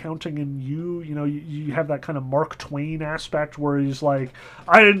are recounting and you have that kind of Mark Twain aspect where he's I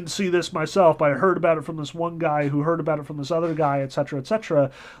didn't see this myself, but I heard about it from this one guy who heard about it from this other guy, etc.,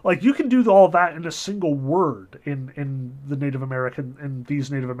 etc. You can do all that in a single word in the Native American, in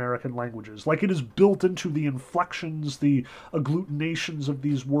these Native American languages. It is built into the inflections, the agglutinations of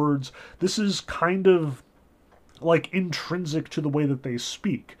these words. This is kind of intrinsic to the way that they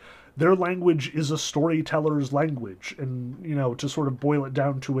speak. Their language is a storyteller's language, and, to sort of boil it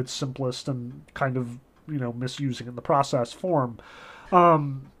down to its simplest and kind of, misusing in the process form.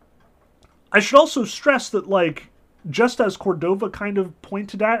 I should also stress that, just as Cordova kind of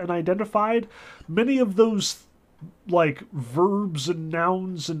pointed at and identified, many of those, verbs and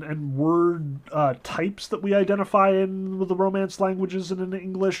nouns and word types that we identify in the Romance languages and in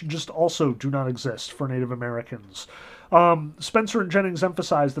English just also do not exist for Native Americans. Spencer and Jennings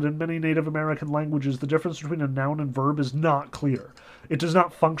emphasize that in many Native American languages, the difference between a noun and verb is not clear. It does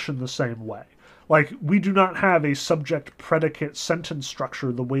not function the same way. We do not have a subject-predicate sentence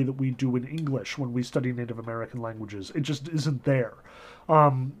structure the way that we do in English when we study Native American languages. It just isn't there.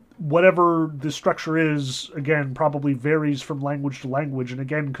 Whatever the structure is, again, probably varies from language to language, and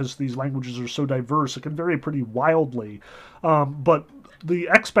again, because these languages are so diverse, it can vary pretty wildly. But the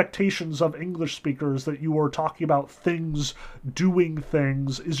expectations of English speakers that you are talking about things, doing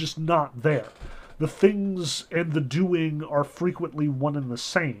things, is just not there. The things and the doing are frequently one and the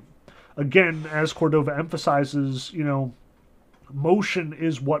same. Again, as Cordova emphasizes, motion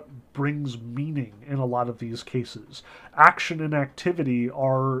is what brings meaning in a lot of these cases. Action and activity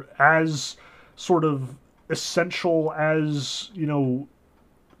are as sort of essential as,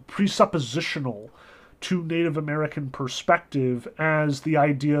 presuppositional to Native American perspective as the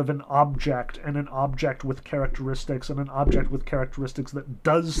idea of an object, and an object with characteristics, and an object with characteristics that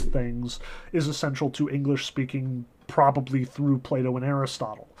does things is essential to English speaking, probably through Plato and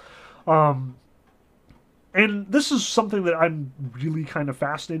Aristotle. And this is something that I'm really kind of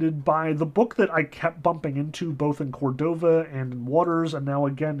fascinated by. The book that I kept bumping into, both in Cordova and in Waters, and now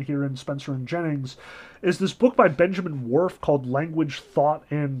again here in Spencer and Jennings, is this book by Benjamin Whorf called Language, Thought,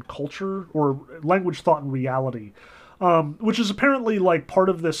 and Culture, or Language, Thought, and Reality, which is apparently like part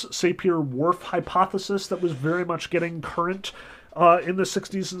of this Sapir-Whorf hypothesis that was very much getting current in the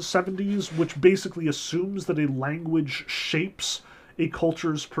 60s and 70s, which basically assumes that a language shapes a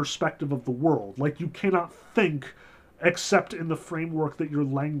culture's perspective of the world. Like, you cannot think except in the framework that your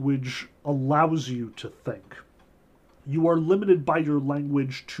language allows you to think. You are limited by your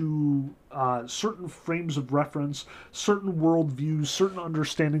language to certain frames of reference, certain worldviews, certain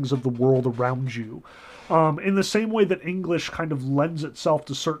understandings of the world around you. In the same way that English kind of lends itself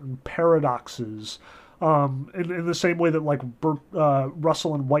to certain paradoxes, in the same way that like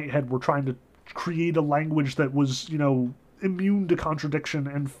Russell and Whitehead were trying to create a language that was, immune to contradiction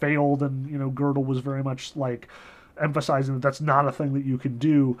and failed, and Gödel was very much like emphasizing that that's not a thing that you can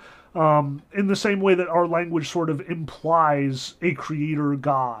do, in the same way that our language sort of implies a creator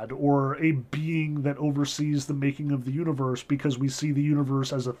god or a being that oversees the making of the universe, because we see the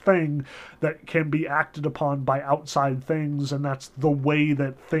universe as a thing that can be acted upon by outside things, and that's the way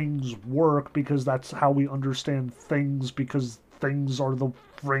that things work, because that's how we understand things, because things are the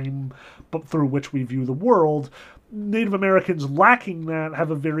frame through which we view the world. Native Americans lacking that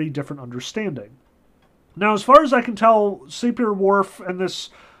have a very different understanding. Now, as far as I can tell, Sapir-Whorf and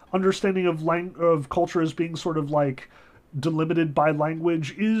this understanding of culture as being sort of like delimited by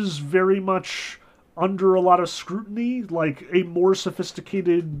language is very much under a lot of scrutiny. Like, a more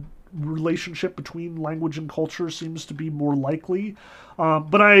sophisticated relationship between language and culture seems to be more likely.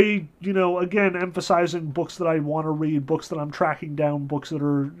 But I, again, emphasizing books that I want to read, books that I'm tracking down, books that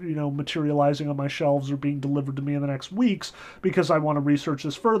are, materializing on my shelves or being delivered to me in the next weeks because I want to research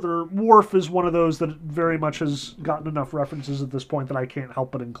this further. Whorf is one of those that very much has gotten enough references at this point that I can't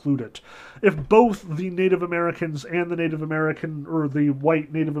help but include it. If both the Native Americans and the Native American, or the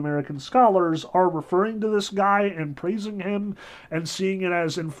white Native American scholars, are referring to this guy and praising him and seeing it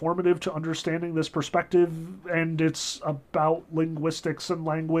as informative to understanding this perspective, and it's about linguistics and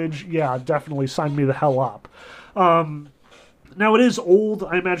language, yeah, definitely sign me the hell up. Now, it is old.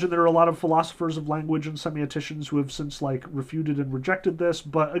 I imagine there are a lot of philosophers of language and semioticians who have since refuted and rejected this,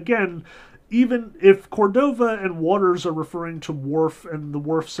 but again, even if Cordova and Waters are referring to Whorf and the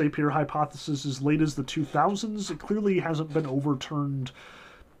Whorf-Sapir hypothesis as late as the 2000s, it clearly hasn't been overturned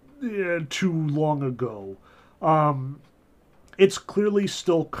too long ago. It's clearly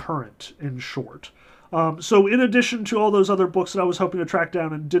still current, in short. So in addition to all those other books that I was hoping to track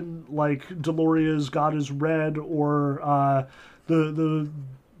down and didn't, like Deloria's God is Red, or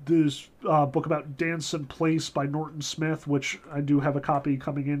this book about Dance and Place by Norton Smith, which I do have a copy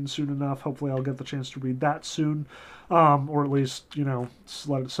coming in soon enough. Hopefully I'll get the chance to read that soon. Or at least,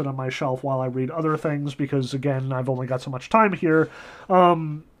 let it sit on my shelf while I read other things, because again, I've only got so much time here.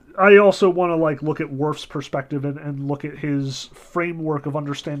 I also want to look at Whorf's perspective and look at his framework of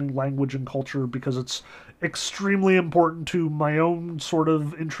understanding language and culture, because it's extremely important to my own sort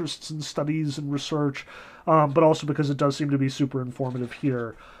of interests and studies and research, but also because it does seem to be super informative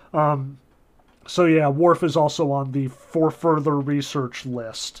here. So yeah, Whorf is also on the for further research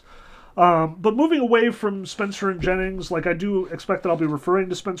list. But moving away from Spencer and Jennings, I do expect that I'll be referring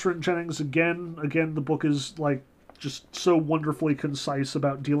to Spencer and Jennings again. Again, the book is just so wonderfully concise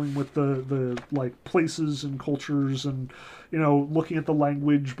about dealing with the places and cultures, and looking at the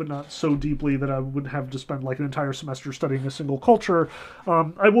language, but not so deeply that I would have to spend an entire semester studying a single culture.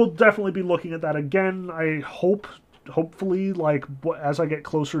 I will definitely be looking at that again. I hopefully as I get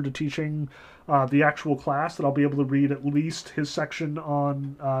closer to teaching the actual class, that I'll be able to read at least his section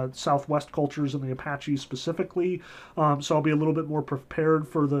on Southwest cultures and the Apache specifically. So I'll be a little bit more prepared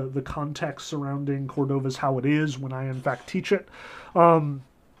for the context surrounding Cordova's How It Is when I in fact teach it.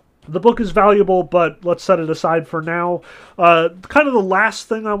 The book is valuable, but let's set it aside for now. Kind of the last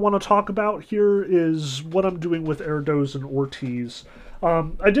thing I want to talk about here is what I'm doing with Erdoes and Ortiz.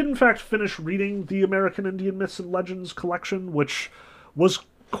 I did in fact finish reading the American Indian Myths and Legends collection, which was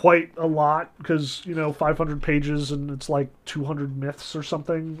quite a lot, because 500 pages and it's 200 myths or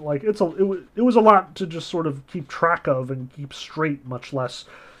something. It was a lot to just sort of keep track of and keep straight, much less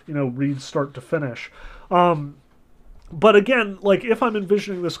read start to finish. But again, like if I'm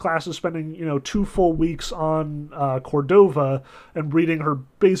envisioning this class as spending, 2 full weeks on Cordova and reading her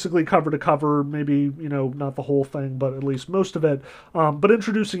basically cover to cover, maybe, not the whole thing, but at least most of it, but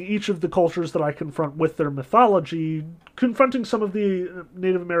introducing each of the cultures that I confront with their mythology, confronting some of the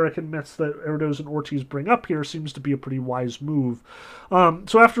Native American myths that Erdoes and Ortiz bring up here seems to be a pretty wise move.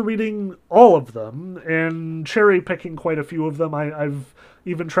 So after reading all of them and cherry picking quite a few of them, I've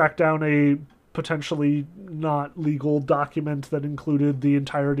even tracked down a potentially not legal document that included the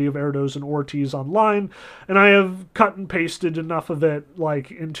entirety of Erdoes and Ortiz online, and I have cut and pasted enough of it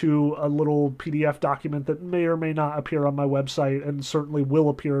like into a little PDF document that may or may not appear on my website and certainly will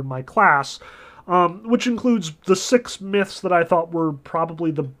appear in my class, which includes the 6 myths that I thought were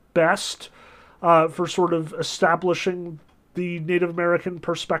probably the best for sort of establishing the Native American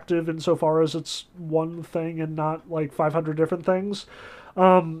perspective insofar as it's one thing and not like 500 different things.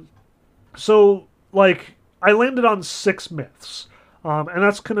 So, like, I landed on 6 myths, and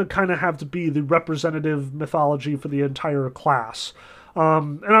that's going to kind of have to be the representative mythology for the entire class.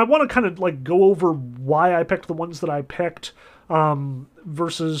 And I want to kind of, like, go over why I picked the ones that I picked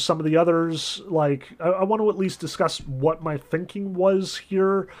versus some of the others. Like, I want to at least discuss what my thinking was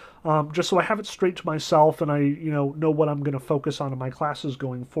here, just so I have it straight to myself and I, know what I'm going to focus on in my classes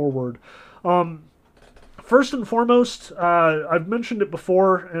going forward. First and foremost, I've mentioned it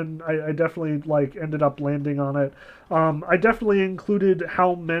before, and I definitely ended up landing on it. I definitely included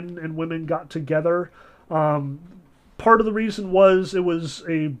how men and women got together. Part of the reason was it was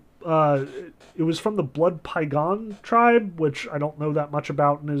from the Blood Piegan tribe, which I don't know that much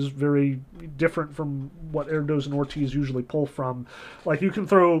about and is very different from what Erdoes and Ortiz usually pull from. Like you can't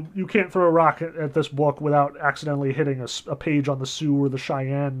throw a rock at this book without accidentally hitting a page on the Sioux or the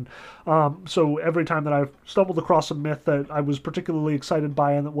Cheyenne. So every time that I've stumbled across a myth that I was particularly excited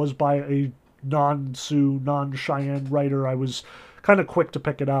by and that was by a non-Sioux, non-Cheyenne writer, I was kind of quick to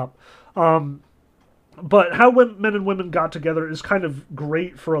pick it up. But how men and women got together is kind of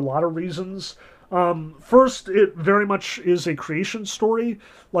great for a lot of reasons. First, it very much is a creation story.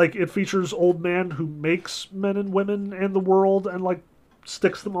 Like, it features Old Man who makes men and women and the world and,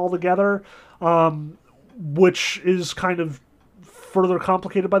 sticks them all together, which is kind of further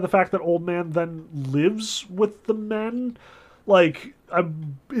complicated by the fact that Old Man then lives with the men.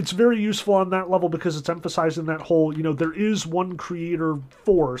 It's very useful on that level because it's emphasizing that whole, there is one creator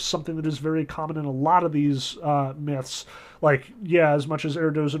force, something that is very common in a lot of these myths. As much as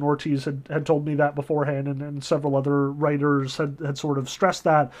Erdoes and Ortiz had told me that beforehand, and several other writers had sort of stressed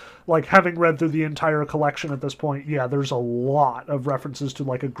that, having read through the entire collection at this point, there's a lot of references to,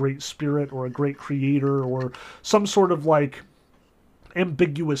 a great spirit or a great creator or some sort of,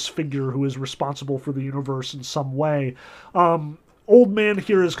 ambiguous figure who is responsible for the universe in some way. Old Man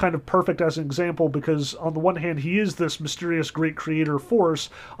here is kind of perfect as an example because on the one hand he is this mysterious great creator force,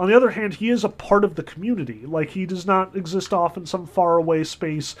 on the other hand he is a part of the community. He does not exist off in some faraway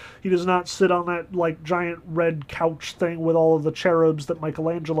space, he does not sit on that giant red couch thing with all of the cherubs that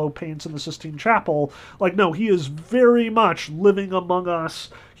Michelangelo paints in the Sistine Chapel. No, he is very much living among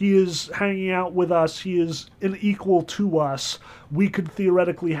us. He is hanging out with us. He is an equal to us. We could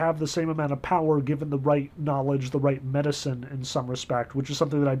theoretically have the same amount of power given the right knowledge, the right medicine in some respect, which is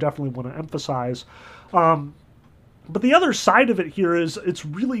something that I definitely want to emphasize. But the other side of it here is it's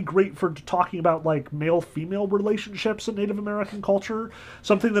really great for talking about male-female relationships in Native American culture,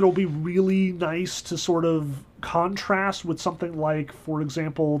 something that will be really nice to sort of contrast with something like, for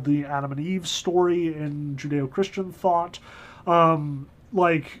example, the Adam and Eve story in Judeo-Christian thought,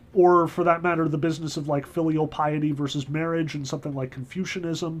 or for that matter, the business of filial piety versus marriage and something like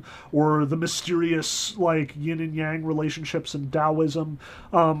Confucianism, or the mysterious yin and yang relationships in Taoism.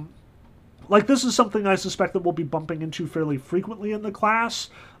 This is something I suspect that we'll be bumping into fairly frequently in the class,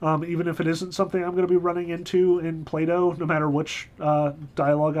 even if it isn't something I'm going to be running into in Plato, no matter which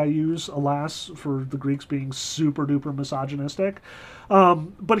dialogue I use, alas, for the Greeks being super duper misogynistic.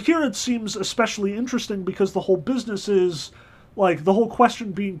 But here it seems especially interesting because the whole business is, the whole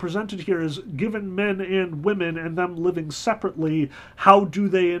question being presented here is, given men and women and them living separately, how do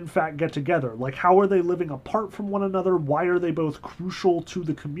they in fact get together? How are they living apart from one another? Why are they both crucial to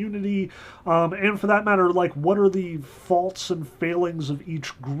the community? And for that matter, what are the faults and failings of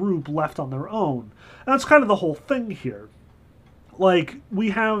each group left on their own? And that's kind of the whole thing here.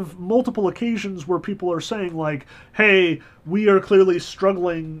 We have multiple occasions where people are saying, hey, we are clearly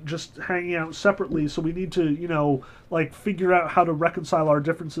struggling just hanging out separately, so we need to, figure out how to reconcile our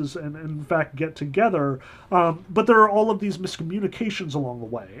differences and in fact get together. But there are all of these miscommunications along the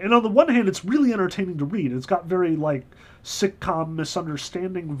way. And on the one hand, it's really entertaining to read. It's got very, sitcom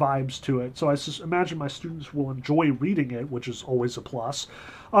misunderstanding vibes to it. So I imagine my students will enjoy reading it, which is always a plus.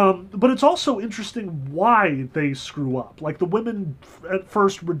 But it's also interesting why they screw up. Like the women at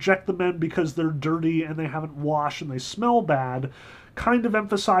first reject the men because they're dirty and they haven't washed and they smell bad, kind of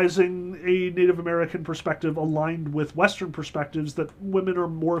emphasizing a Native American perspective aligned with Western perspectives that women are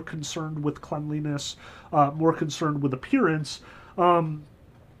more concerned with cleanliness, more concerned with appearance,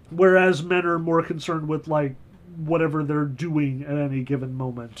 whereas men are more concerned with like whatever they're doing at any given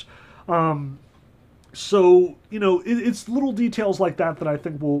moment. So it's little details like that that I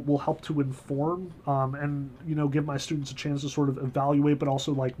think will help to inform and give my students a chance to sort of evaluate, but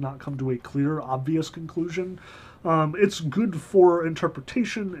also like not come to a clear, obvious conclusion. It's good for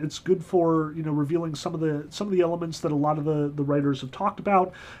interpretation. It's good for revealing some of the elements that a lot of the writers have talked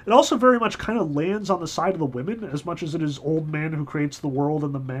about. It also very much kind of lands on the side of the women as much as it is old man who creates the world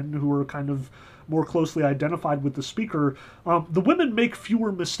and the men who are kind of more closely identified with the speaker. The women make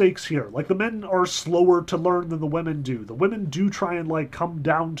fewer mistakes here. Like the men are slower to learn than the women do. The women do try and like come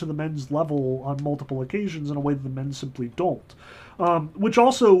down to the men's level on multiple occasions in a way that the men simply don't. Which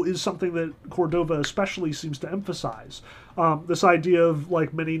also is something that Cordova especially seems to emphasize. This idea of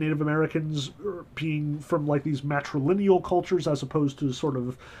like many Native Americans being from like these matrilineal cultures as opposed to sort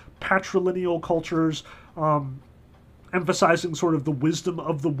of patrilineal cultures, emphasizing sort of the wisdom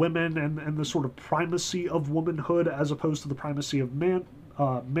of the women and the sort of primacy of womanhood as opposed to the primacy of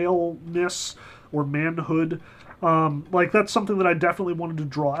maleness or manhood. Like that's something that I definitely wanted to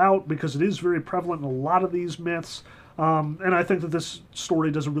draw out because it is very prevalent in a lot of these myths. And I think that this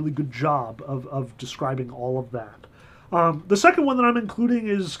story does a really good job of describing all of that. The second one that I'm including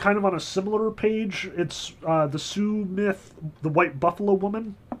is kind of on a similar page. It's the Sioux myth, the White Buffalo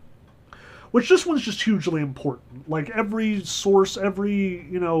Woman, which this one's just hugely important. Like every source, every,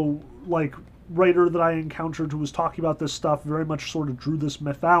 like writer that I encountered who was talking about this stuff very much sort of drew this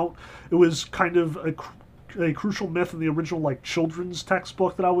myth out. It was kind of a crucial myth in the original like children's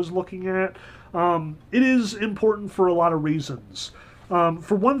textbook that I was looking at. It is important for a lot of reasons.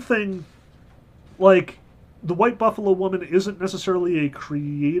 For one thing, like the White Buffalo Woman isn't necessarily a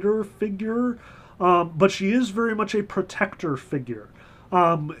creator figure, but she is very much a protector figure.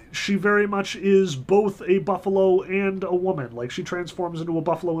 She very much is both a buffalo and a woman. Like she transforms into a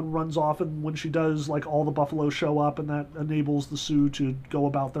buffalo and runs off, and when she does, like all the buffaloes show up, and that enables the Sioux to go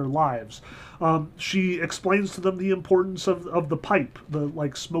about their lives. She explains to them the importance of the pipe, the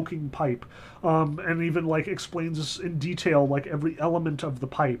like smoking pipe, and even like explains in detail like every element of the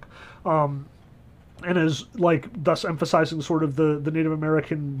pipe. And is like thus emphasizing sort of the Native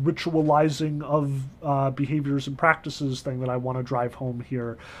American ritualizing of behaviors and practices thing that I want to drive home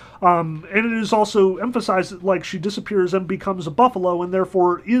here. And it is also emphasized that like she disappears and becomes a buffalo and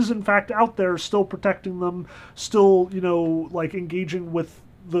therefore is in fact out there still protecting them, still, like engaging with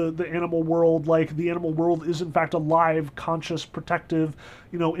the animal world. Like the animal world is in fact alive, conscious, protective,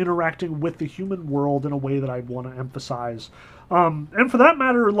 interacting with the human world in a way that I want to emphasize. And for that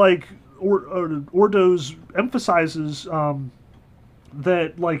matter, like Erdoes emphasizes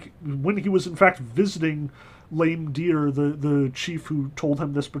that like when he was in fact visiting Lame Deer, the chief who told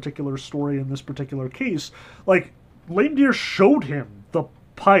him this particular story in this particular case, like Lame Deer showed him the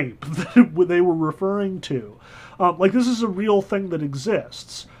pipe that they were referring to. Like this is a real thing that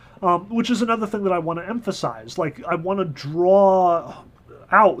exists, which is another thing that I want to emphasize. Like I want to draw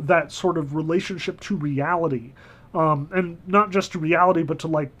out that sort of relationship to reality, and not just to reality, but to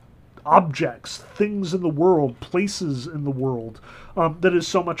like objects, things in the world, places in the world, that is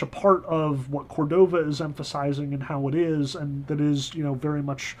so much a part of what Cordova is emphasizing and how it is, and that is, very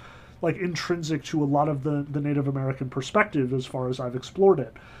much like intrinsic to a lot of the Native American perspective as far as I've explored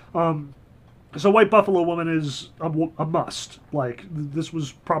it. So White Buffalo Woman is a must. Like this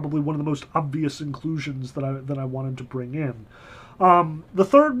was probably one of the most obvious inclusions that I wanted to bring in. The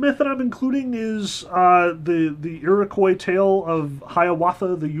third myth that I'm including is the Iroquois tale of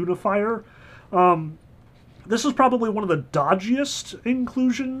Hiawatha the Unifier. This is probably one of the dodgiest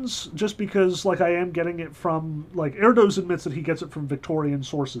inclusions, just because like I am getting it from like Erdoes admits that he gets it from Victorian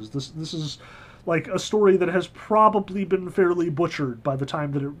sources. This is like a story that has probably been fairly butchered by the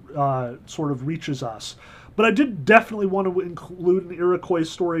time that it sort of reaches us. But I did definitely want to include an Iroquois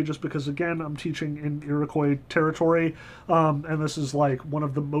story just because, again, I'm teaching in Iroquois territory, and this is like one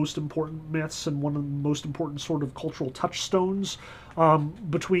of the most important myths and one of the most important sort of cultural touchstones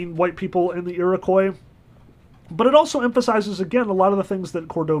between white people and the Iroquois. But it also emphasizes, again, a lot of the things that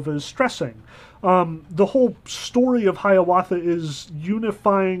Cordova is stressing. The whole story of Hiawatha is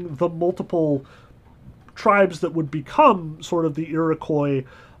unifying the multiple tribes that would become sort of the Iroquois,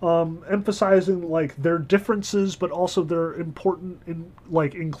 emphasizing like their differences, but also their important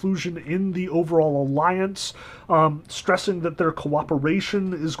inclusion in the overall alliance, stressing that their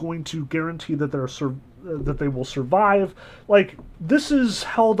cooperation is going to guarantee that that they will survive. Like, this is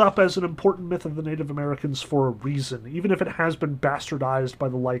held up as an important myth of the Native Americans for a reason, even if it has been bastardized by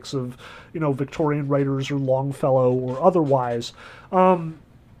the likes of, Victorian writers or Longfellow or otherwise.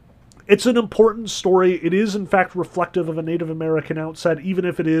 It's an important story. It is, in fact, reflective of a Native American outset, even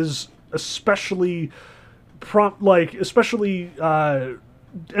if it is especially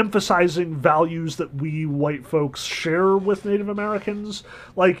emphasizing values that we white folks share with Native Americans.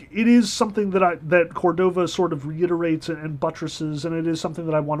 Like, it is something that Cordova sort of reiterates and buttresses, and it is something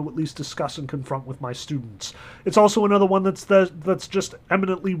that I want to at least discuss and confront with my students. It's also another one that's just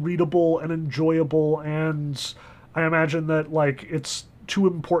eminently readable and enjoyable, and I imagine that like it's too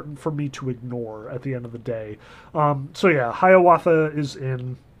important for me to ignore at the end of the day. So yeah, Hiawatha is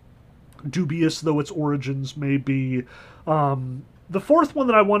in, dubious though its origins may be. The fourth one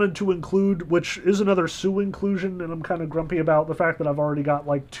that I wanted to include, which is another Sioux inclusion, and I'm kind of grumpy about the fact that I've already got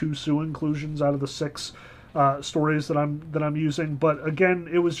like 2 Sioux inclusions out of the 6 stories that I'm using, but again,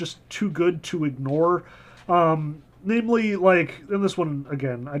 it was just too good to ignore. Namely, like, and this one,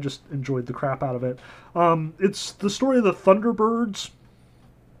 again, I just enjoyed the crap out of it. It's the story of the Thunderbirds.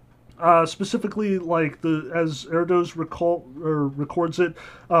 Specifically, like, as Erdoes records it,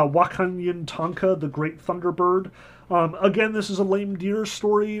 Wakanyan Tonka, the Great Thunderbird. Again, this is a lame deer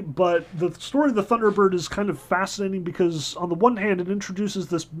story, but the story of the Thunderbird is kind of fascinating because, on the one hand, it introduces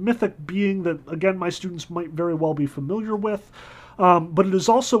this mythic being that, again, my students might very well be familiar with, but it is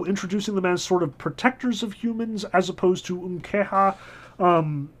also introducing them as sort of protectors of humans, as opposed to Unkeha,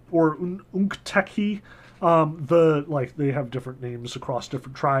 or Unkteki. They have different names across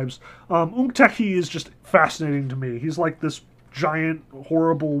different tribes. Unkteki is just fascinating to me. He's like this giant,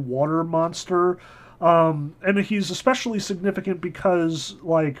 horrible water monster. And he's especially significant because,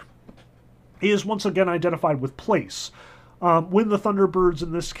 like, he is once again identified with place. When the Thunderbirds,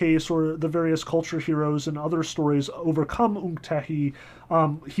 in this case, or the various culture heroes in other stories, overcome Unktehi,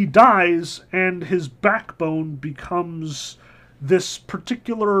 he dies, and his backbone becomes this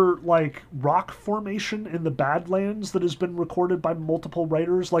particular, like, rock formation in the Badlands that has been recorded by multiple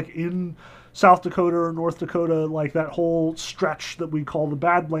writers, like in South Dakota or North Dakota, like that whole stretch that we call the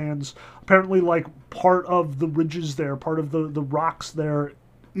Badlands. Apparently, like, part of the ridges there, part of the rocks there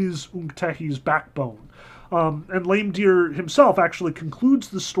is Unktehi's backbone. And Lame Deer himself actually concludes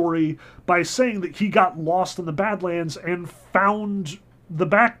the story by saying that he got lost in the Badlands and found the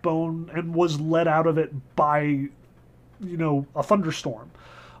backbone and was led out of it by, a thunderstorm.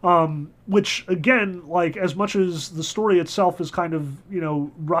 Which, again, like, as much as the story itself is kind of,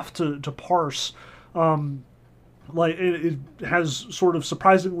 rough to parse, like, it has sort of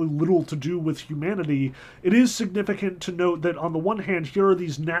surprisingly little to do with humanity, it is significant to note that, on the one hand, here are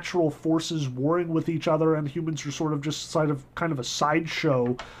these natural forces warring with each other, and humans are sort of just kind of a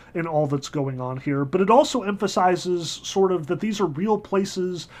sideshow in all that's going on here, but it also emphasizes sort of that these are real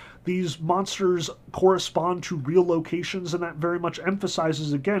places. These monsters correspond to real locations, and that very much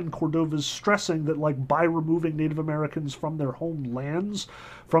emphasizes, again, Cordova's stressing that, like, by removing Native Americans from their homelands,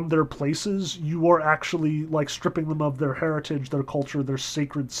 from their places, you are actually, like, stripping them of their heritage, their culture, their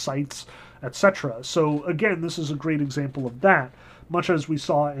sacred sites, etc. So, again, this is a great example of that, much as we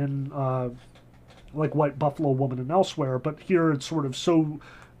saw in, like, White Buffalo Woman and elsewhere, but here it's sort of so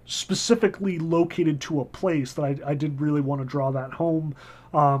specifically located to a place that I did really want to draw that home.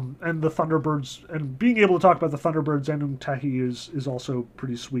 And the Thunderbirds, and being able to talk about the Thunderbirds and Unktehi is also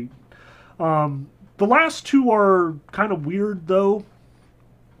pretty sweet. The last 2 are kind of weird, though.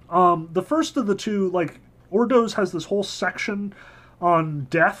 The first of the 2, like, Erdoes has this whole section on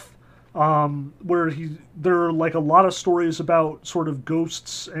death, where there are, like, a lot of stories about sort of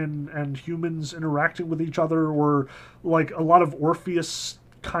ghosts and humans interacting with each other, or, like, a lot of Orpheus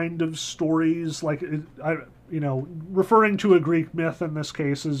kind of stories, like, referring to a Greek myth in this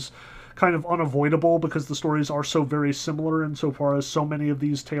case is kind of unavoidable because the stories are so very similar insofar as so many of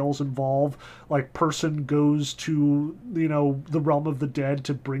these tales involve, like, person goes to, the realm of the dead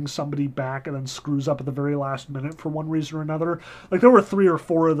to bring somebody back and then screws up at the very last minute for one reason or another. Like, there were 3 or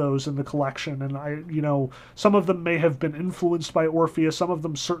 4 of those in the collection, and some of them may have been influenced by Orpheus, some of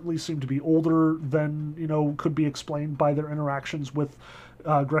them certainly seem to be older than, could be explained by their interactions with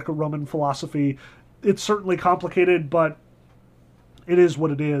Greco-Roman philosophy. It's certainly complicated, but it is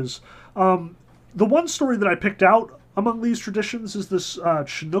what it is. The one story that I picked out among these traditions is this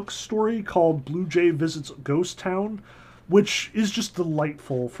Chinook story called Blue Jay Visits Ghost Town. which is just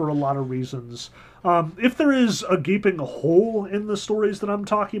delightful for a lot of reasons. If there is a gaping hole in the stories that I'm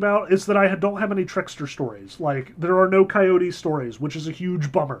talking about, it's that I don't have any trickster stories. Like, there are no Coyote stories, which is a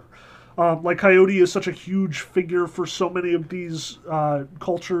huge bummer. Like, Coyote is such a huge figure for so many of these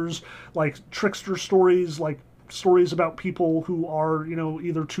cultures, like trickster stories, like stories about people who are,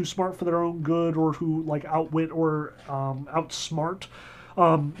 either too smart for their own good or who, like, outwit or outsmart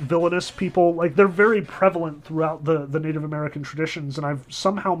villainous people. Like, they're very prevalent throughout the Native American traditions, and I've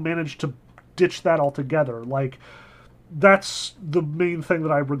somehow managed to ditch that altogether. Like, that's the main thing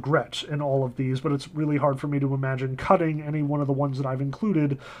that I regret in all of these, but it's really hard for me to imagine cutting any one of the ones that I've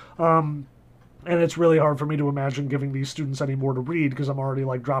included. And it's really hard for me to imagine giving these students any more to read, because I'm already,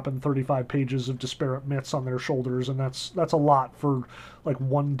 like, dropping 35 pages of disparate myths on their shoulders, and that's a lot for, like,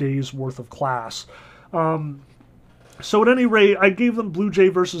 one day's worth of class. So at any rate, I gave them Blue Jay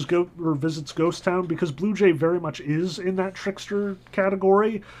visits Ghost Town because Blue Jay very much is in that trickster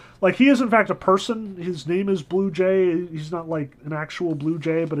category. Like, he is in fact a person. His name is Blue Jay. He's not like an actual Blue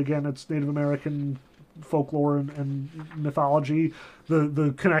Jay, but again, it's Native American folklore and mythology.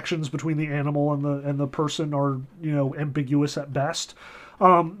 The connections between the animal and the person are, ambiguous at best.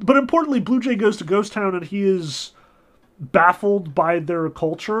 But importantly, Blue Jay goes to Ghost Town and he is baffled by their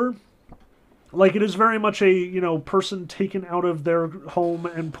culture. Like, it is very much a, person taken out of their home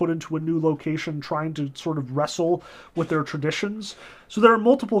and put into a new location trying to sort of wrestle with their traditions. So there are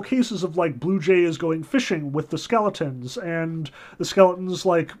multiple cases of, like, Blue Jay is going fishing with the skeletons, and the skeletons,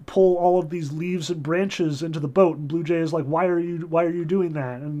 like, pull all of these leaves and branches into the boat, and Blue Jay is like, why are you doing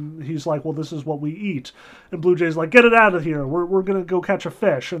that? And he's like, well, this is what we eat. And Blue Jay's like, get it out of here, we're gonna go catch a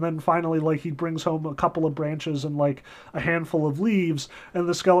fish. And then finally, like, he brings home a couple of branches and, like, a handful of leaves, and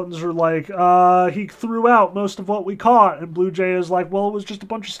the skeletons are like, he threw out most of what we caught. And Blue Jay is like, well, it was just a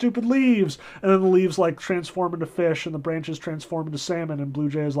bunch of stupid leaves. And then the leaves, like, transform into fish, and the branches transform into salmon. And Blue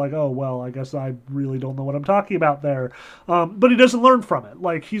Jay is like, oh, well, I guess I really don't know what I'm talking about there. But he doesn't learn from it.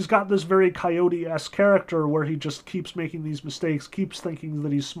 Like, he's got this very Coyote-esque character where he just keeps making these mistakes, keeps thinking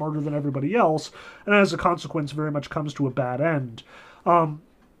that he's smarter than everybody else, and as a consequence very much comes to a bad end.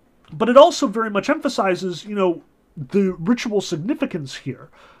 But it also very much emphasizes, the ritual significance here.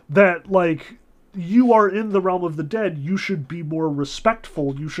 That, like, you are in the realm of the dead, you should be more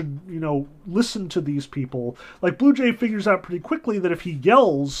respectful, you should, listen to these people. Like, Blue Jay figures out pretty quickly that if he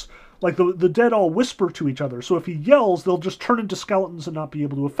yells, like, the dead all whisper to each other, so if he yells, they'll just turn into skeletons and not be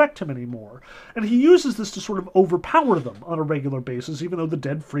able to affect him anymore. And he uses this to sort of overpower them on a regular basis, even though the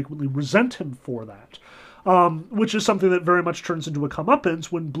dead frequently resent him for that. Which is something that very much turns into a comeuppance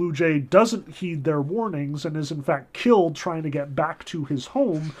when Blue Jay doesn't heed their warnings and is in fact killed trying to get back to his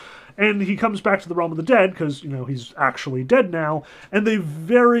home. And he comes back to the realm of the dead because, he's actually dead now. And they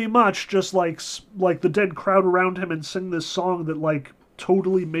very much just like the dead crowd around him and sing this song that, like,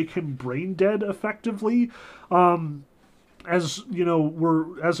 totally make him brain dead effectively. As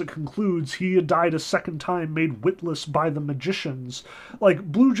it concludes, he had died a second time, made witless by the magicians.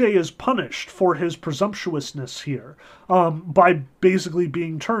 Like, Blue Jay is punished for his presumptuousness here, by basically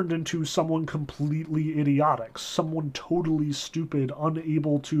being turned into someone completely idiotic, someone totally stupid,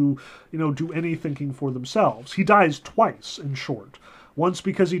 unable to, do any thinking for themselves. He dies twice, in short. Once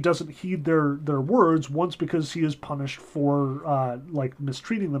because he doesn't heed their words, once because he is punished for,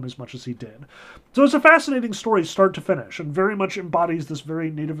 mistreating them as much as he did. So it's a fascinating story start to finish, and very much embodies this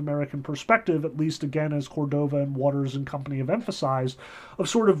very Native American perspective, at least again as Cordova and Waters and company have emphasized, of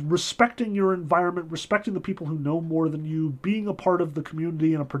sort of respecting your environment, respecting the people who know more than you, being a part of the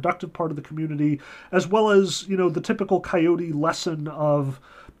community and a productive part of the community, as well as, the typical Coyote lesson of,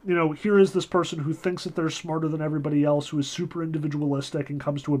 here is this person who thinks that they're smarter than everybody else, who is super individualistic and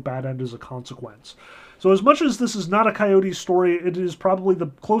comes to a bad end as a consequence. So as much as this is not a Coyote story, it is probably the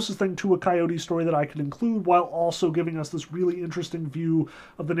closest thing to a Coyote story that I could include, while also giving us this really interesting view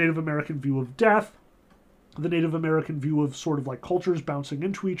of the Native American view of death, the Native American view of sort of like cultures bouncing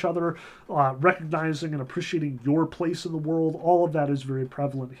into each other, recognizing and appreciating your place in the world. All of that is very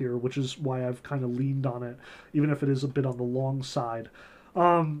prevalent here, which is why I've kind of leaned on it, even if it is a bit on the long side.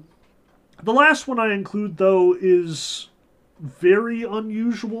 The last one I include, though, is very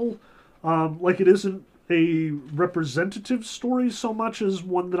unusual. It isn't a representative story so much as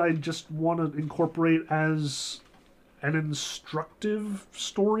one that I just want to incorporate as an instructive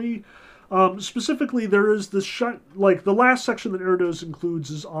story. Specifically, there is this the last section that Erdoes includes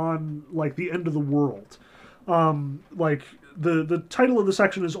is on, like, the end of the world. The title of the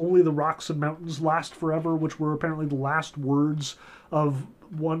section is Only the Rocks and Mountains Last Forever, which were apparently the last words of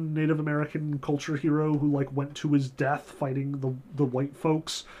one Native American culture hero who, like, went to his death fighting the white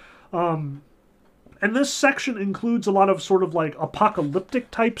folks. And this section includes a lot of sort of like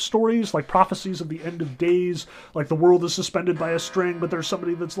apocalyptic type stories, like prophecies of the end of days, like the world is suspended by a string, but there's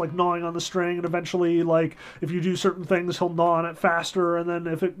somebody that's like gnawing on the string, and eventually, like, if you do certain things, he'll gnaw on it faster, and then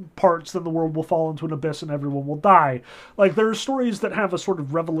if it parts, then the world will fall into an abyss and everyone will die. Like, there are stories that have a sort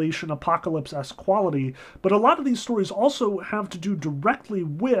of revelation apocalypse-esque quality, but a lot of these stories also have to do directly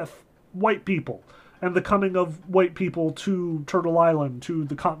with white people and the coming of white people to Turtle Island, to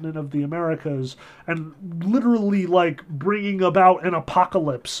the continent of the Americas, and literally, like, bringing about an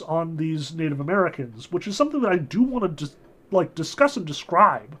apocalypse on these Native Americans, which is something that I do want to discuss and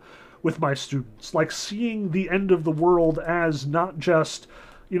describe with my students. Like, seeing the end of the world as not just,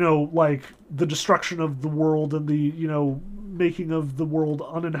 like, the destruction of the world and the, making of the world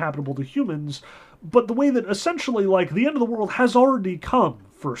uninhabitable to humans, but the way that essentially, like, the end of the world has already come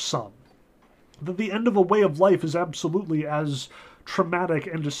for some. That the end of a way of life is absolutely as traumatic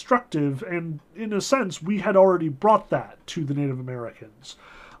and destructive, and in a sense, we had already brought that to the Native Americans.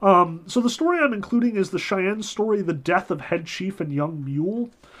 So the story I'm including is the Cheyenne story, The Death of Head Chief and Young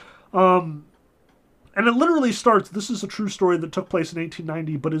Mule. And it literally starts, this is a true story that took place in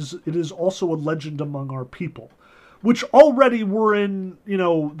 1890, but it is also a legend among our people. Which already were in,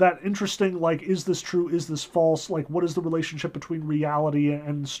 that interesting, like, is this true, is this false, like, what is the relationship between reality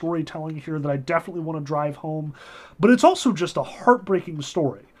and storytelling here that I definitely want to drive home. But it's also just a heartbreaking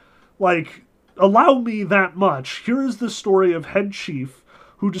story. Like, allow me that much. Here is the story of Head Chief,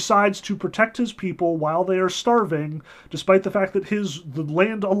 who decides to protect his people while they are starving, despite the fact that the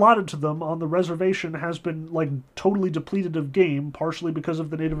land allotted to them on the reservation has been, like, totally depleted of game, partially because of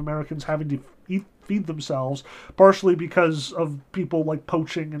the Native Americans having to feed themselves, partially because of people, like,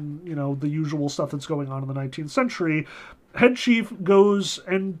 poaching and, the usual stuff that's going on in the 19th century. Head Chief goes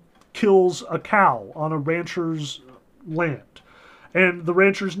and kills a cow on a rancher's land. And the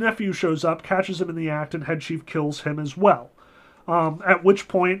rancher's nephew shows up, catches him in the act, and Head Chief kills him as well. At which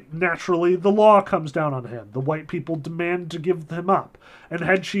point, naturally, the law comes down on him. The white people demand to give him up. And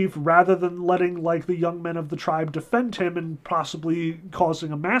Head Chief, rather than letting, like, the young men of the tribe defend him and possibly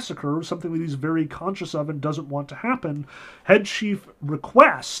causing a massacre, something that he's very conscious of and doesn't want to happen, Head Chief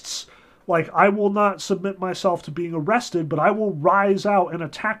requests, like, I will not submit myself to being arrested, but I will rise out and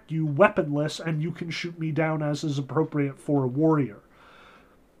attack you weaponless, and you can shoot me down as is appropriate for a warrior.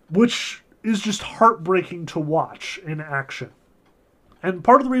 Which is just heartbreaking to watch in action. And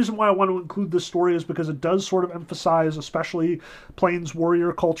part of the reason why I want to include this story is because it does sort of emphasize, especially Plains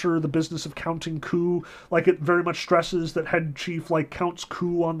warrior culture, the business of counting coup. Like, it very much stresses that Head Chief, like, counts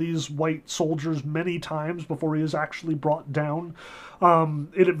coup on these white soldiers many times before he is actually brought down.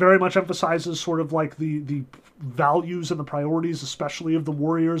 It very much emphasizes sort of like the values and the priorities, especially of the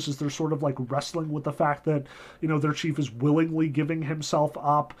warriors, as they're sort of like wrestling with the fact that, their chief is willingly giving himself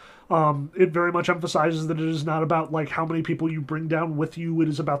up. It very much emphasizes that it is not about, like, how many people you bring down with you. It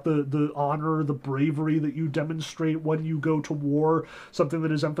is about the honor, the bravery that you demonstrate when you go to war, something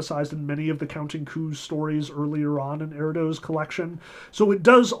that is emphasized in many of the Counting Coups stories earlier on in Erdoes' collection. So it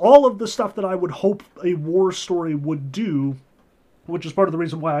does all of the stuff that I would hope a war story would do, which is part of the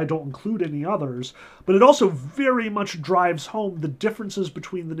reason why I don't include any others, but it also very much drives home the differences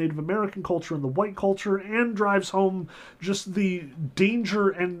between the Native American culture and the white culture, and drives home just the danger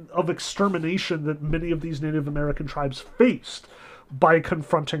and of extermination that many of these Native American tribes faced by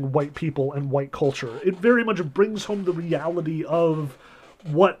confronting white people and white culture. It very much brings home the reality of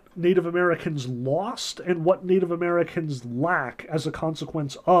what Native Americans lost and what Native Americans lack as a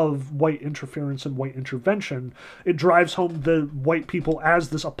consequence of white interference and white intervention. It drives home the white people as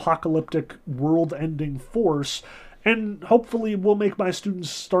this apocalyptic, world-ending force, and hopefully will make my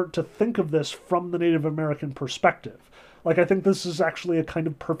students start to think of this from the Native American perspective. Like, I think this is actually a kind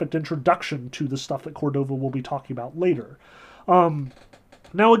of perfect introduction to the stuff that Cordova will be talking about later.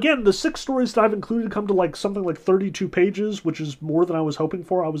 Now, again, the 6 stories that I've included come to, like, something like 32 pages, which is more than I was hoping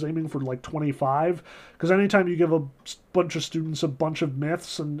for. I was aiming for, like, 25, because anytime you give a bunch of students a bunch of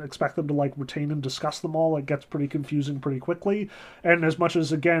myths and expect them to, like, retain and discuss them all, it gets pretty confusing pretty quickly. And as much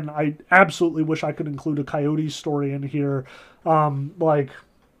as, again, I absolutely wish I could include a coyote story in here, like,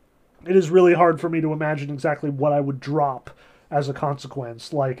 it is really hard for me to imagine exactly what I would drop as a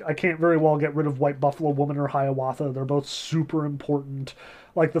consequence. Like, I can't very well get rid of White Buffalo Woman or Hiawatha. They're both super important.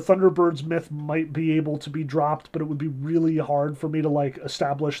 Like, the Thunderbirds myth might be able to be dropped, but it would be really hard for me to, like,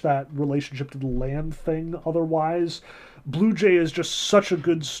 establish that relationship to the land thing otherwise. Blue Jay is just such a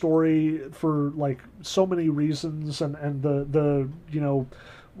good story for, like, so many reasons, and the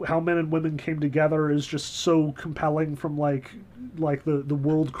how men and women came together is just so compelling from the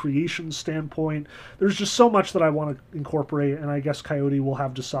world creation standpoint. There's just so much that I want to incorporate, and I guess Coyote will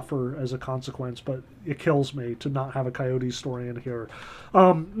have to suffer as a consequence, but it kills me to not have a Coyote story in here.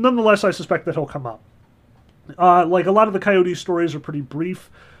 Nonetheless, I suspect that he'll come up. Like a lot of the Coyote stories are pretty brief,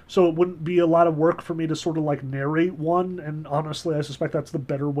 so it wouldn't be a lot of work for me to sort of like narrate one, and honestly, I suspect that's the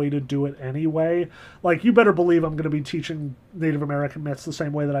better way to do it anyway. Like, you better believe I'm going to be teaching Native American myths the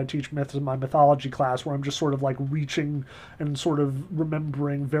same way that I teach myths in my mythology class, where I'm just sort of like reaching and sort of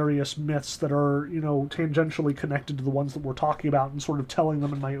remembering various myths that are, tangentially connected to the ones that we're talking about and sort of telling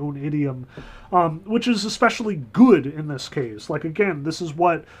them in my own idiom, which is especially good in this case. Like, again, this is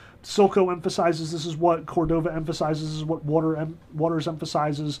what Silko emphasizes, this is what Cordova emphasizes, this is what Waters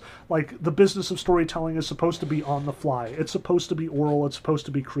emphasizes. Like, the business of storytelling is supposed to be on the fly. It's supposed to be oral. It's supposed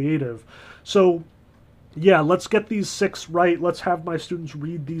to be creative. So, yeah, let's get these 6 right. Let's have my students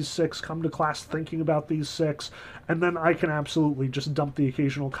read these 6, come to class thinking about these 6, and then I can absolutely just dump the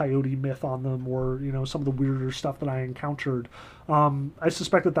occasional Coyote myth on them, or, some of the weirder stuff that I encountered. I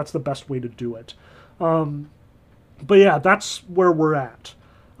suspect that that's the best way to do it. But yeah, that's where we're at.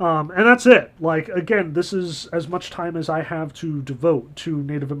 And that's it. Like, again, this is as much time as I have to devote to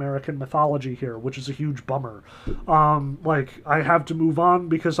Native American mythology here, which is a huge bummer. Like, I have to move on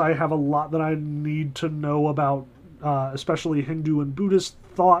because I have a lot that I need to know about, especially Hindu and Buddhist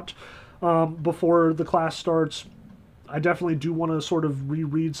thought, before the class starts. I definitely do want to sort of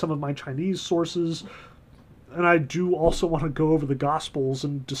reread some of my Chinese sources, and I do also want to go over the Gospels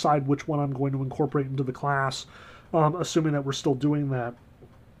and decide which one I'm going to incorporate into the class, assuming that we're still doing that.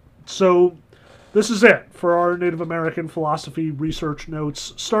 So, this is it for our Native American philosophy research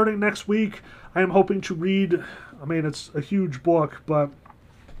notes. Starting next week, I am hoping to read, it's a huge book, but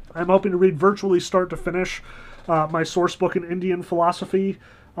I'm hoping to read virtually start to finish my source book in Indian philosophy.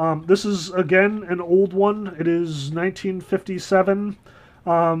 This is, again, an old one. It is 1957,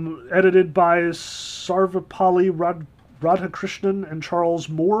 edited by Sarvepalli Radhakrishnan and Charles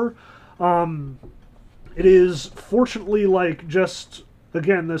Moore. It is, fortunately,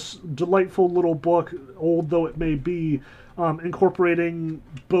 again, this delightful little book, old though it may be, incorporating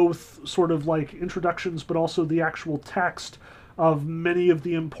both sort of like introductions but also the actual text of many of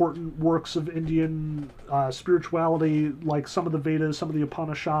the important works of Indian spirituality, like some of the Vedas, some of the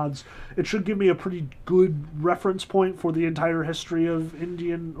Upanishads. It should give me a pretty good reference point for the entire history of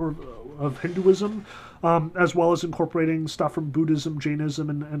of Hinduism, as well as incorporating stuff from Buddhism, Jainism,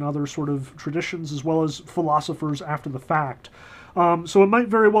 and other sort of traditions, as well as philosophers after the fact. So it might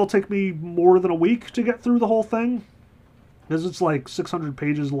very well take me more than a week to get through the whole thing, because it's like 600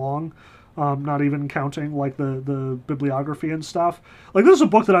 pages long, not even counting like the bibliography and stuff. Like, this is a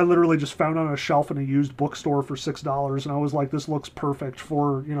book that I literally just found on a shelf in a used bookstore for $6, and I was like, this looks perfect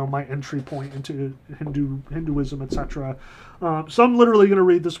for, my entry point into Hinduism, etc. So I'm literally going to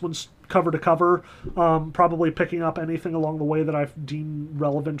read this one cover to cover, probably picking up anything along the way that I deem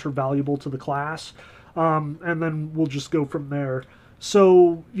relevant or valuable to the class. And then we'll just go from there.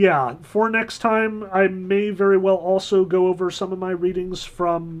 So, yeah, for next time, I may very well also go over some of my readings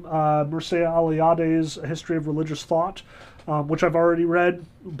from Mircea Eliade's A History of Religious Thought, which I've already read,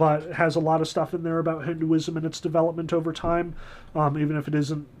 but has a lot of stuff in there about Hinduism and its development over time, even if it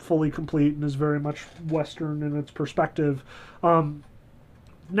isn't fully complete and is very much Western in its perspective.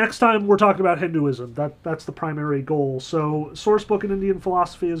 Next time, we're talking about Hinduism. That's the primary goal. So, source book in Indian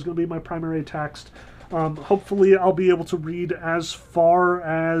philosophy is going to be my primary text. Hopefully I'll be able to read as far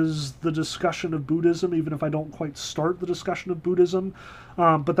as the discussion of Buddhism, even if I don't quite start the discussion of Buddhism.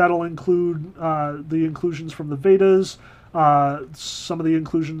 But that'll include the inclusions from the Vedas, some of the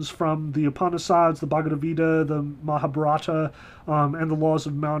inclusions from the Upanishads, the Bhagavad Gita, the Mahabharata, and the laws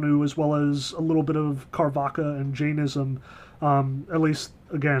of Manu, as well as a little bit of Carvaka and Jainism. At least,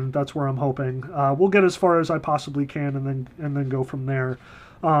 again, that's where I'm hoping. We'll get as far as I possibly can, and then go from there.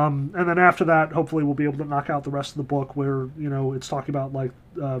 And then after that, hopefully we'll be able to knock out the rest of the book where, it's talking about like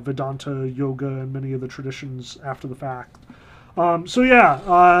Vedanta, yoga, and many of the traditions after the fact. So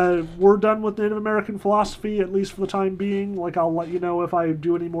yeah, we're done with Native American philosophy, at least for the time being. Like, I'll let you know if I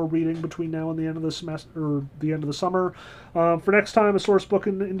do any more reading between now and the end of the semester, or the end of the summer. For next time, a source book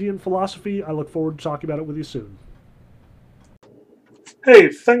in Indian philosophy. I look forward to talking about it with you soon. Hey,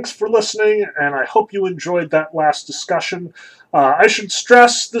 thanks for listening, and I hope you enjoyed that last discussion. I should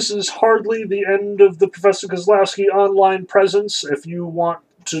stress this is hardly the end of the Professor Kozlowski online presence. If you want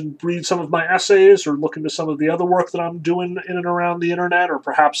to read some of my essays or look into some of the other work that I'm doing in and around the internet, or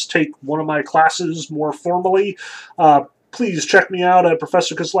perhaps take one of my classes more formally, please check me out at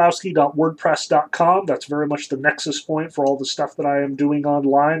professorkozlowski.wordpress.com. That's very much the nexus point for all the stuff that I am doing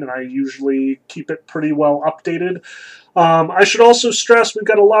online, and I usually keep it pretty well updated. I should also stress we've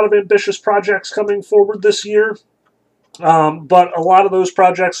got a lot of ambitious projects coming forward this year. But a lot of those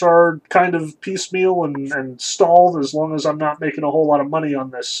projects are kind of piecemeal and stalled as long as I'm not making a whole lot of money on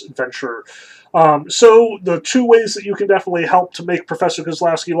this venture. So the two ways that you can definitely help to make Professor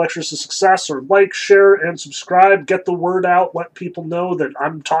Kozlowski Lectures a success are like, share, and subscribe. Get the word out. Let people know that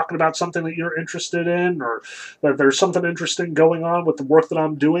I'm talking about something that you're interested in, or that there's something interesting going on with the work that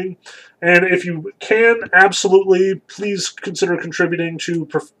I'm doing. And if you can, absolutely, please consider contributing to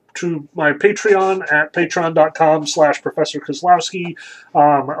my Patreon at patreon.com/Professor Kozlowski.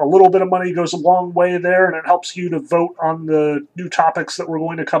 A little bit of money goes a long way there, and it helps you to vote on the new topics that we're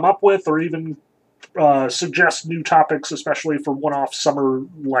going to come up with, or even suggest new topics, especially for one-off summer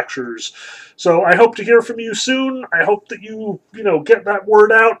lectures. So I hope to hear from you soon. I hope that you get that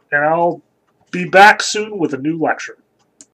word out, and I'll be back soon with a new lecture.